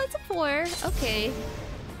 Okay, oh, it's a 4. Okay.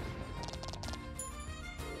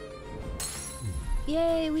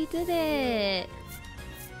 Yay, we did it.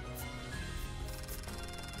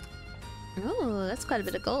 Oh, that's quite a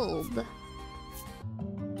bit of gold.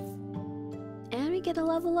 And we get a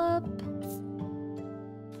level up.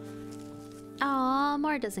 Aw,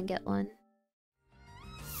 Mar doesn't get one.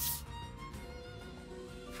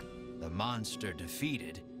 The monster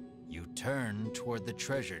defeated, you turn toward the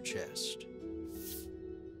treasure chest.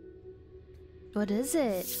 What is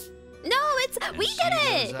it? No, it's... And we see did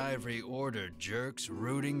it! those Ivory Order jerks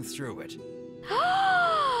rooting through it.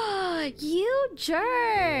 You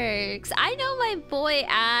jerks! I know my boy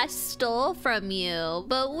Ash stole from you,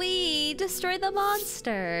 but we destroyed the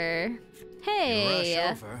monster. Hey! You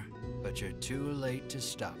rush over, but you're too late to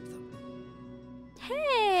stop them.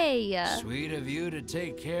 Hey! Sweet of you to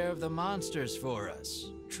take care of the monsters for us,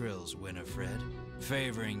 trills Winifred,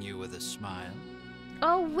 favoring you with a smile.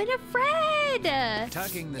 Oh, Winifred!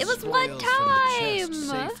 Tucking the it was spoils one from time! the chest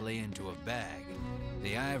safely into a bag,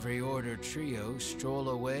 the Ivory Order trio stroll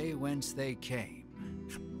away whence they came.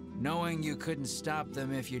 Knowing you couldn't stop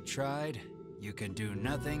them if you tried, you can do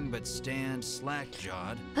nothing but stand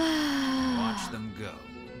slack-jawed and watch them go.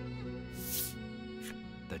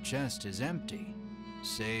 The chest is empty,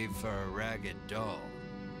 save for a ragged doll.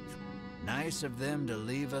 Nice of them to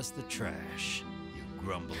leave us the trash, you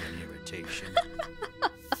grumble in irritation.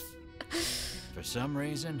 For some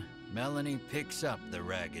reason, Melanie picks up the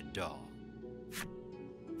ragged doll.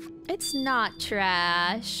 It's not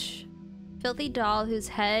trash. Filthy doll whose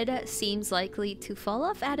head seems likely to fall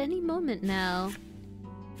off at any moment now.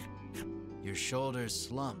 Your shoulders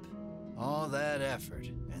slump. All that effort,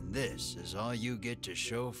 and this is all you get to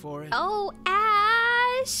show for it? Oh,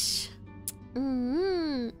 Ash!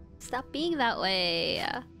 Stop being that way.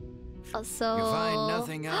 Also... You find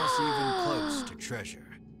nothing else even close to treasure.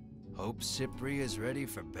 Hope Cypri is ready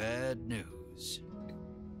for bad news.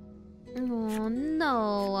 Oh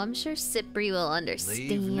no, I'm sure Cypri will understand.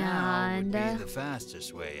 Leave now would be the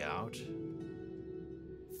fastest way out.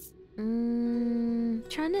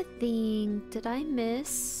 Trying to think, did I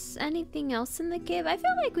miss anything else in the cave? I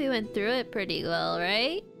feel like we went through it pretty well,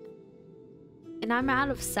 right? And I'm out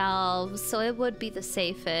of salves, so it would be the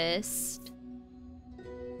safest.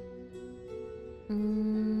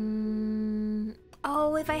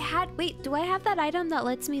 Oh, if I had... Wait, do I have that item that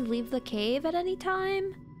lets me leave the cave at any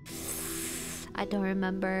time? I don't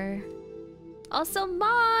remember. Also,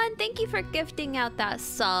 Mon, thank you for gifting out that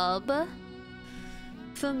sub.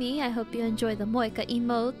 Fumi, I hope you enjoy the Moeka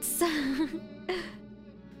emotes.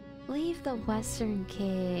 Leave the western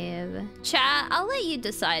cave. Chat, I'll let you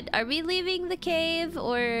decide. Are we leaving the cave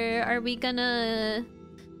or are we gonna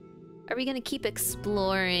keep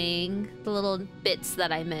exploring the little bits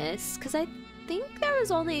that I missed? Because I think there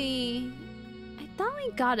was only... I thought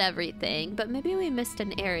we got everything, but maybe we missed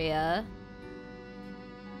an area.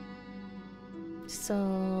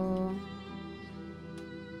 So...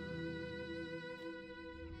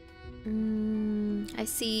 I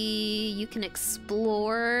see you can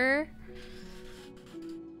explore.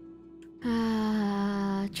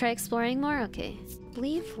 Try exploring more? Okay.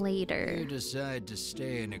 Leave later. You decide to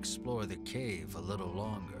stay and explore the cave a little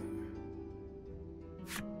longer.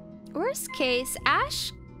 Worst case,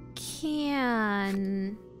 Ash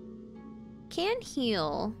can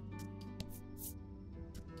heal.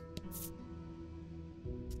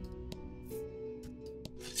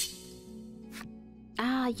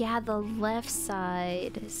 Ah, yeah, the left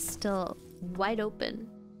side is still wide open.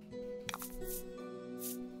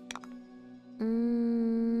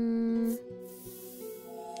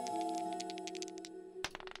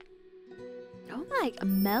 Oh my,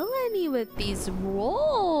 Melanie with these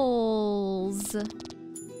rolls. rolls.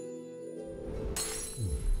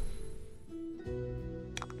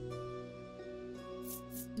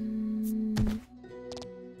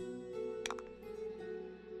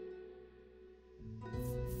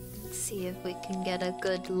 Let's see if we can get a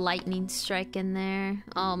good lightning strike in there.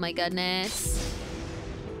 Oh my goodness.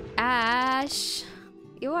 Ash,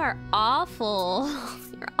 you are awful.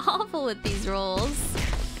 You're awful with these rolls.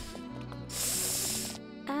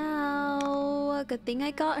 Ow, good thing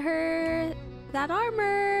I got her that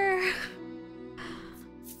armor.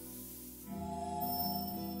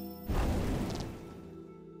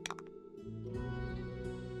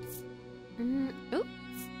 Oop.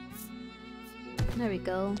 There we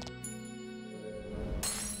go.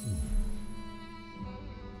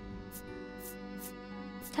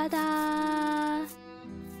 Ta-da!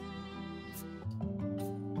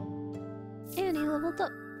 And he leveled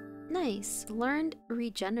up. Nice. Learned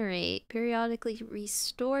regenerate. Periodically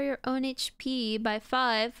restore your own HP by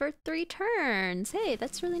 5 for 3 turns. Hey,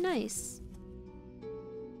 that's really nice.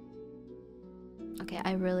 Okay,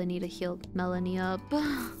 I really need to heal Melanie up.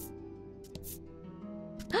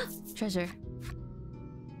 Treasure.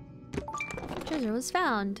 Treasure was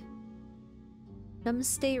found.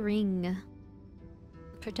 Namaste ring.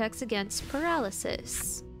 Protects against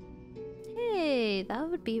paralysis. Hey, that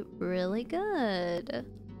would be really good.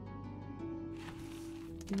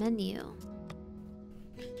 Menu.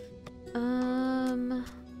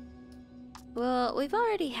 Well, we've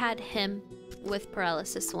already had him with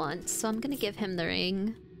paralysis once, so I'm gonna give him the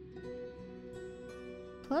ring.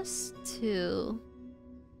 +2.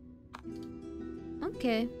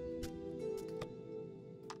 Okay.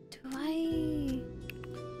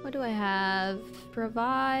 What do I have?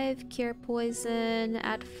 Revive, cure poison,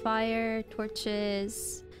 add fire,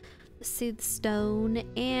 torches, the soothe stone,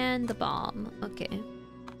 and the bomb. Okay.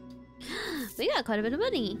 We got quite a bit of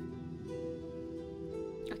money.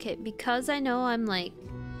 Okay, because I know I'm like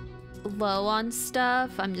low on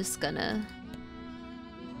stuff, I'm just gonna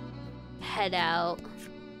head out.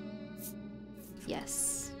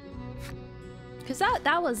 Yes. Because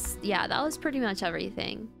that was, yeah, that was pretty much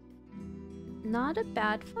everything. Not a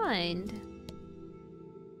bad find.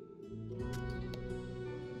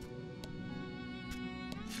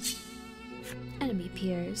 Enemy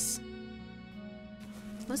appears.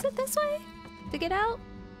 Was it this way to get out?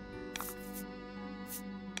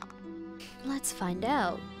 Let's find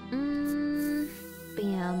out. Bam.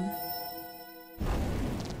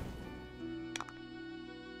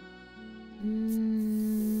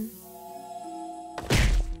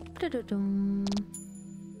 Da-da-dum.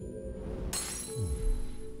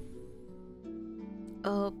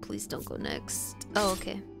 Oh, please don't go next. Oh,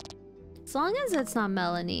 okay. As long as it's not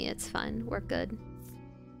Melanie, it's fine. We're good.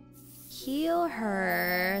 Heal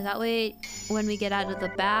her. That way, when we get out of the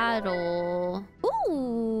battle...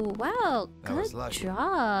 Ooh, wow. Good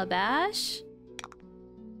job, Ash.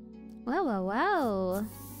 Wow, wow, wow.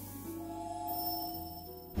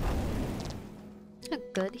 A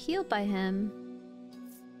good heal by him.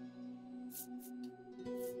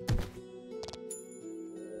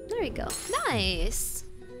 There we go. Nice.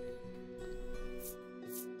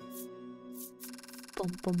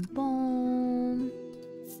 Boom, boom, boom.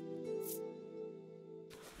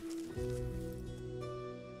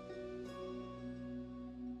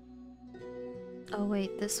 Oh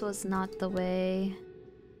wait, this was not the way.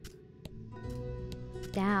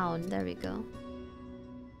 Down. There we go.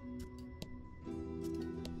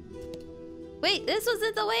 Wait, this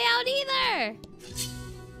wasn't the way out either!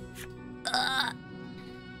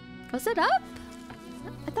 Was it up?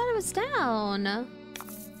 I thought it was down.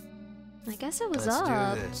 I guess it was up.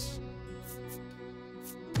 Let's do this.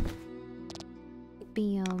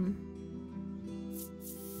 Bam.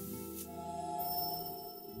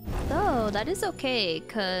 Though, that is okay,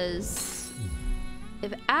 because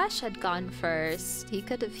if Ash had gone first, he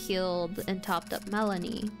could have healed and topped up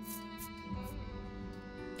Melanie.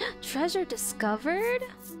 Treasure discovered?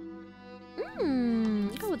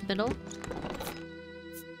 Go with the middle.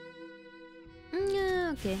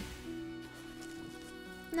 Yeah, okay.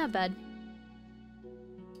 Not bad.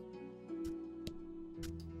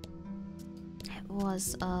 It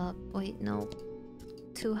was wait, no.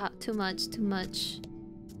 Too hot, too much.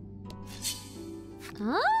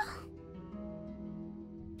 Huh?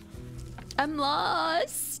 I'm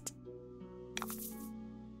lost.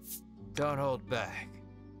 Don't hold back.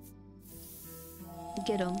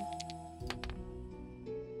 Get him.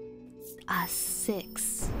 A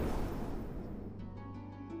 6.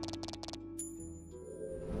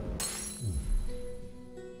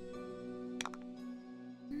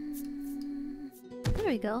 There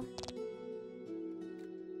we go.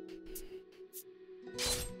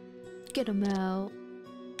 get him out.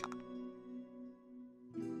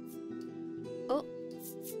 Oh.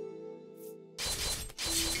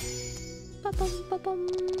 Ba-bum, ba-bum.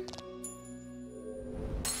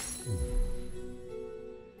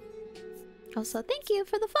 Also, thank you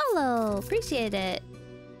for the follow. Appreciate it.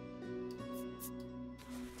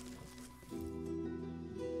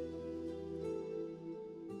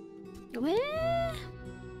 Where?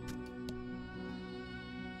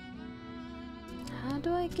 How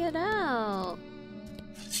do I get out?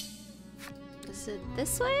 Is it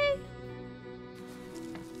this way?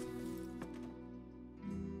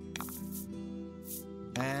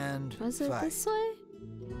 And Was it fight. this way?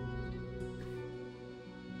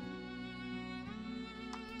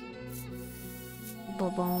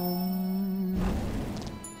 Ba-boom.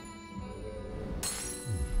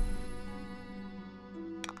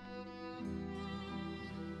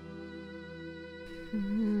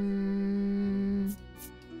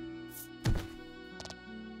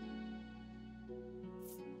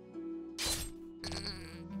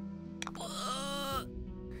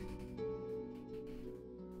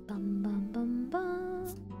 Bum bum bum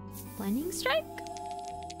bum. Lightning strike.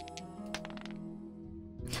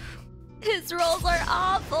 His rolls are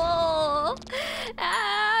awful.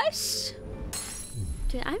 Ash.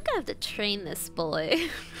 Dude, I'm gonna have to train this boy.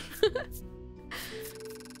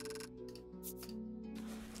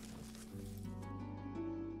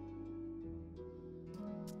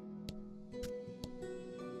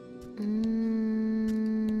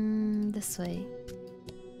 This way.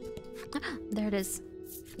 There it is.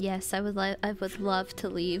 Yes, I would love to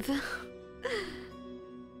leave.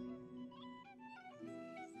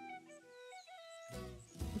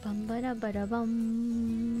 Bum ba da ba da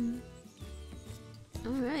bum.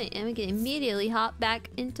 Alright, and we can immediately hop back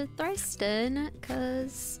into Thriston,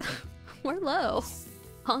 cause we're low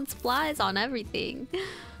on supplies, on everything.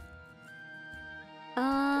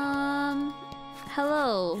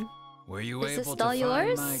 Hello. Were you Is this able to all find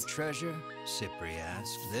yours? my treasure? Cypri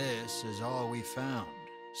asked. This is all we found,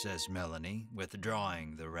 says Melanie,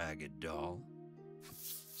 withdrawing the ragged doll.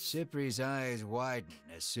 Cypri's eyes widen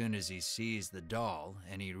as soon as he sees the doll,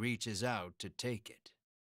 and he reaches out to take it.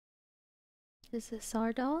 Is this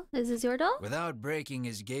our doll? Is this your doll? Without breaking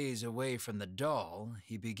his gaze away from the doll,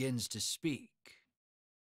 he begins to speak.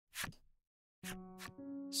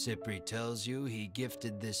 Cypri tells you he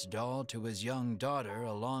gifted this doll to his young daughter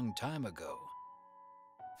a long time ago.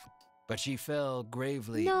 But she fell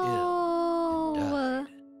gravely ill and died.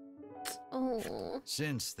 Oh.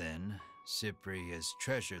 Since then, Cypri has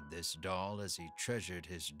treasured this doll as he treasured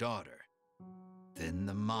his daughter. Then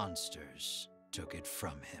the monsters took it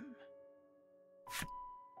from him.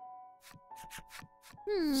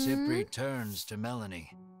 Cypri turns to Melanie,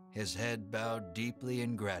 his head bowed deeply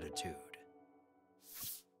in gratitude.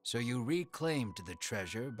 So you reclaimed the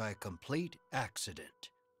treasure by complete accident.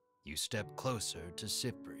 You step closer to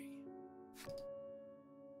Cypri.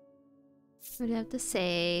 What do you have to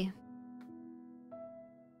say?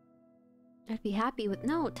 I'd be happy with—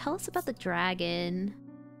 no, tell us about the dragon.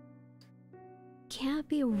 Can't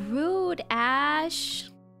be rude, Ash.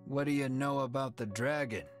 What do you know about the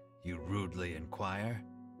dragon? You rudely inquire.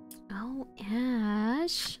 Oh,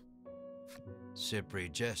 Ash.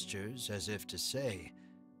 Cypri gestures as if to say,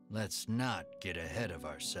 let's not get ahead of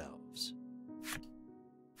ourselves.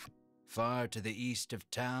 Far to the east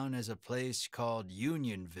of town is a place called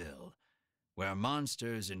Unionville, where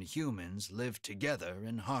monsters and humans live together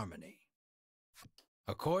in harmony.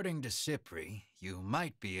 According to Cypri, you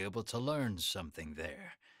might be able to learn something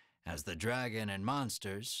there, as the dragon and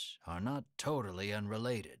monsters are not totally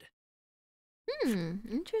unrelated.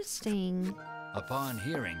 Interesting. Upon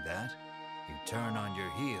hearing that, you turn on your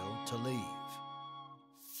heel to leave.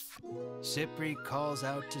 Cypri calls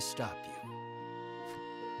out to stop you.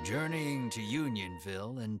 Journeying to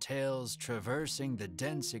Unionville entails traversing the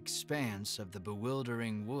dense expanse of the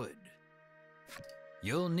bewildering wood.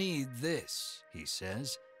 You'll need this, he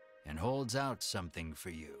says, and holds out something for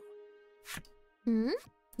you.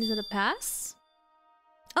 Is it a pass?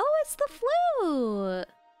 Oh, it's the flute!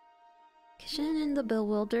 Kitchen in the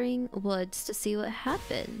bewildering woods to see what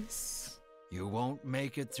happens. You won't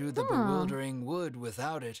make it through the bewildering wood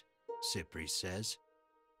without it, Cypri says.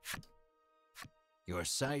 Your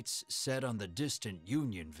sights set on the distant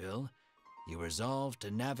Unionville, you resolve to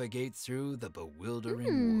navigate through the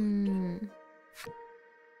bewildering wood.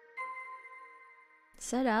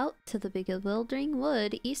 Set out to the bewildering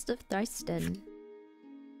wood east of Thriston.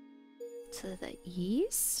 To the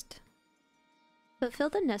east? Fulfill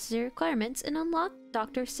the necessary requirements and unlock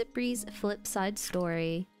Dr. Cypri's flip side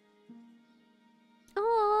story.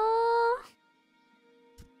 Aww.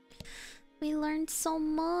 We learned so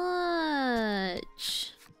much.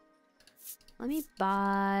 Let me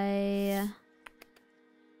buy...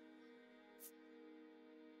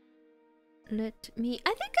 I think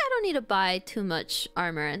I don't need to buy too much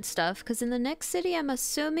armor and stuff, because in the next city I'm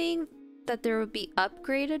assuming that there will be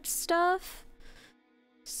upgraded stuff.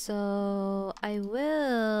 So I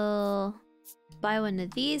will buy one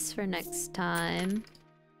of these for next time,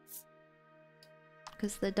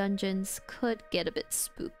 because the dungeons could get a bit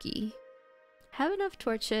spooky. I have enough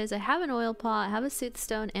torches, I have an oil pot, I have a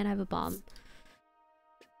soothstone, and I have a bomb.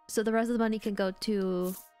 So the rest of the money can go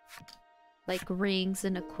to like rings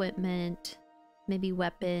and equipment, maybe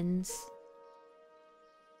weapons.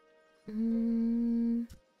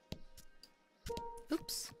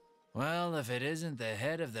 Oops. Well, if it isn't the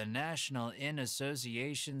head of the National Inn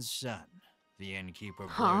Association's son, the innkeeper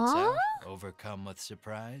blurts out, overcome with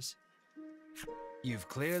surprise. You've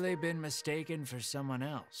clearly been mistaken for someone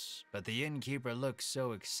else, but the innkeeper looks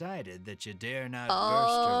so excited that you dare not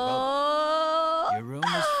burst her bubble. Your room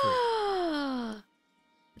is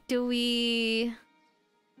free.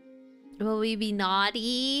 Will we be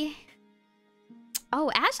naughty?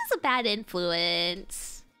 Oh, Ash is a bad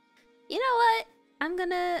influence. You know what?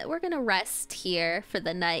 We're gonna rest here for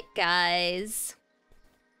the night, guys.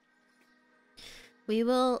 We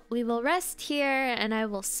will rest here, and I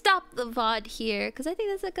will stop the VOD here, because I think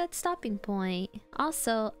that's a good stopping point.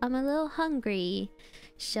 Also, I'm a little hungry.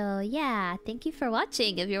 So yeah, thank you for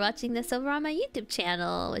watching. If you're watching this over on my YouTube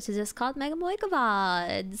channel, which is just called Moeka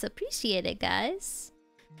VODs. Appreciate it, guys.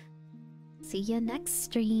 See you next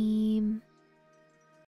stream.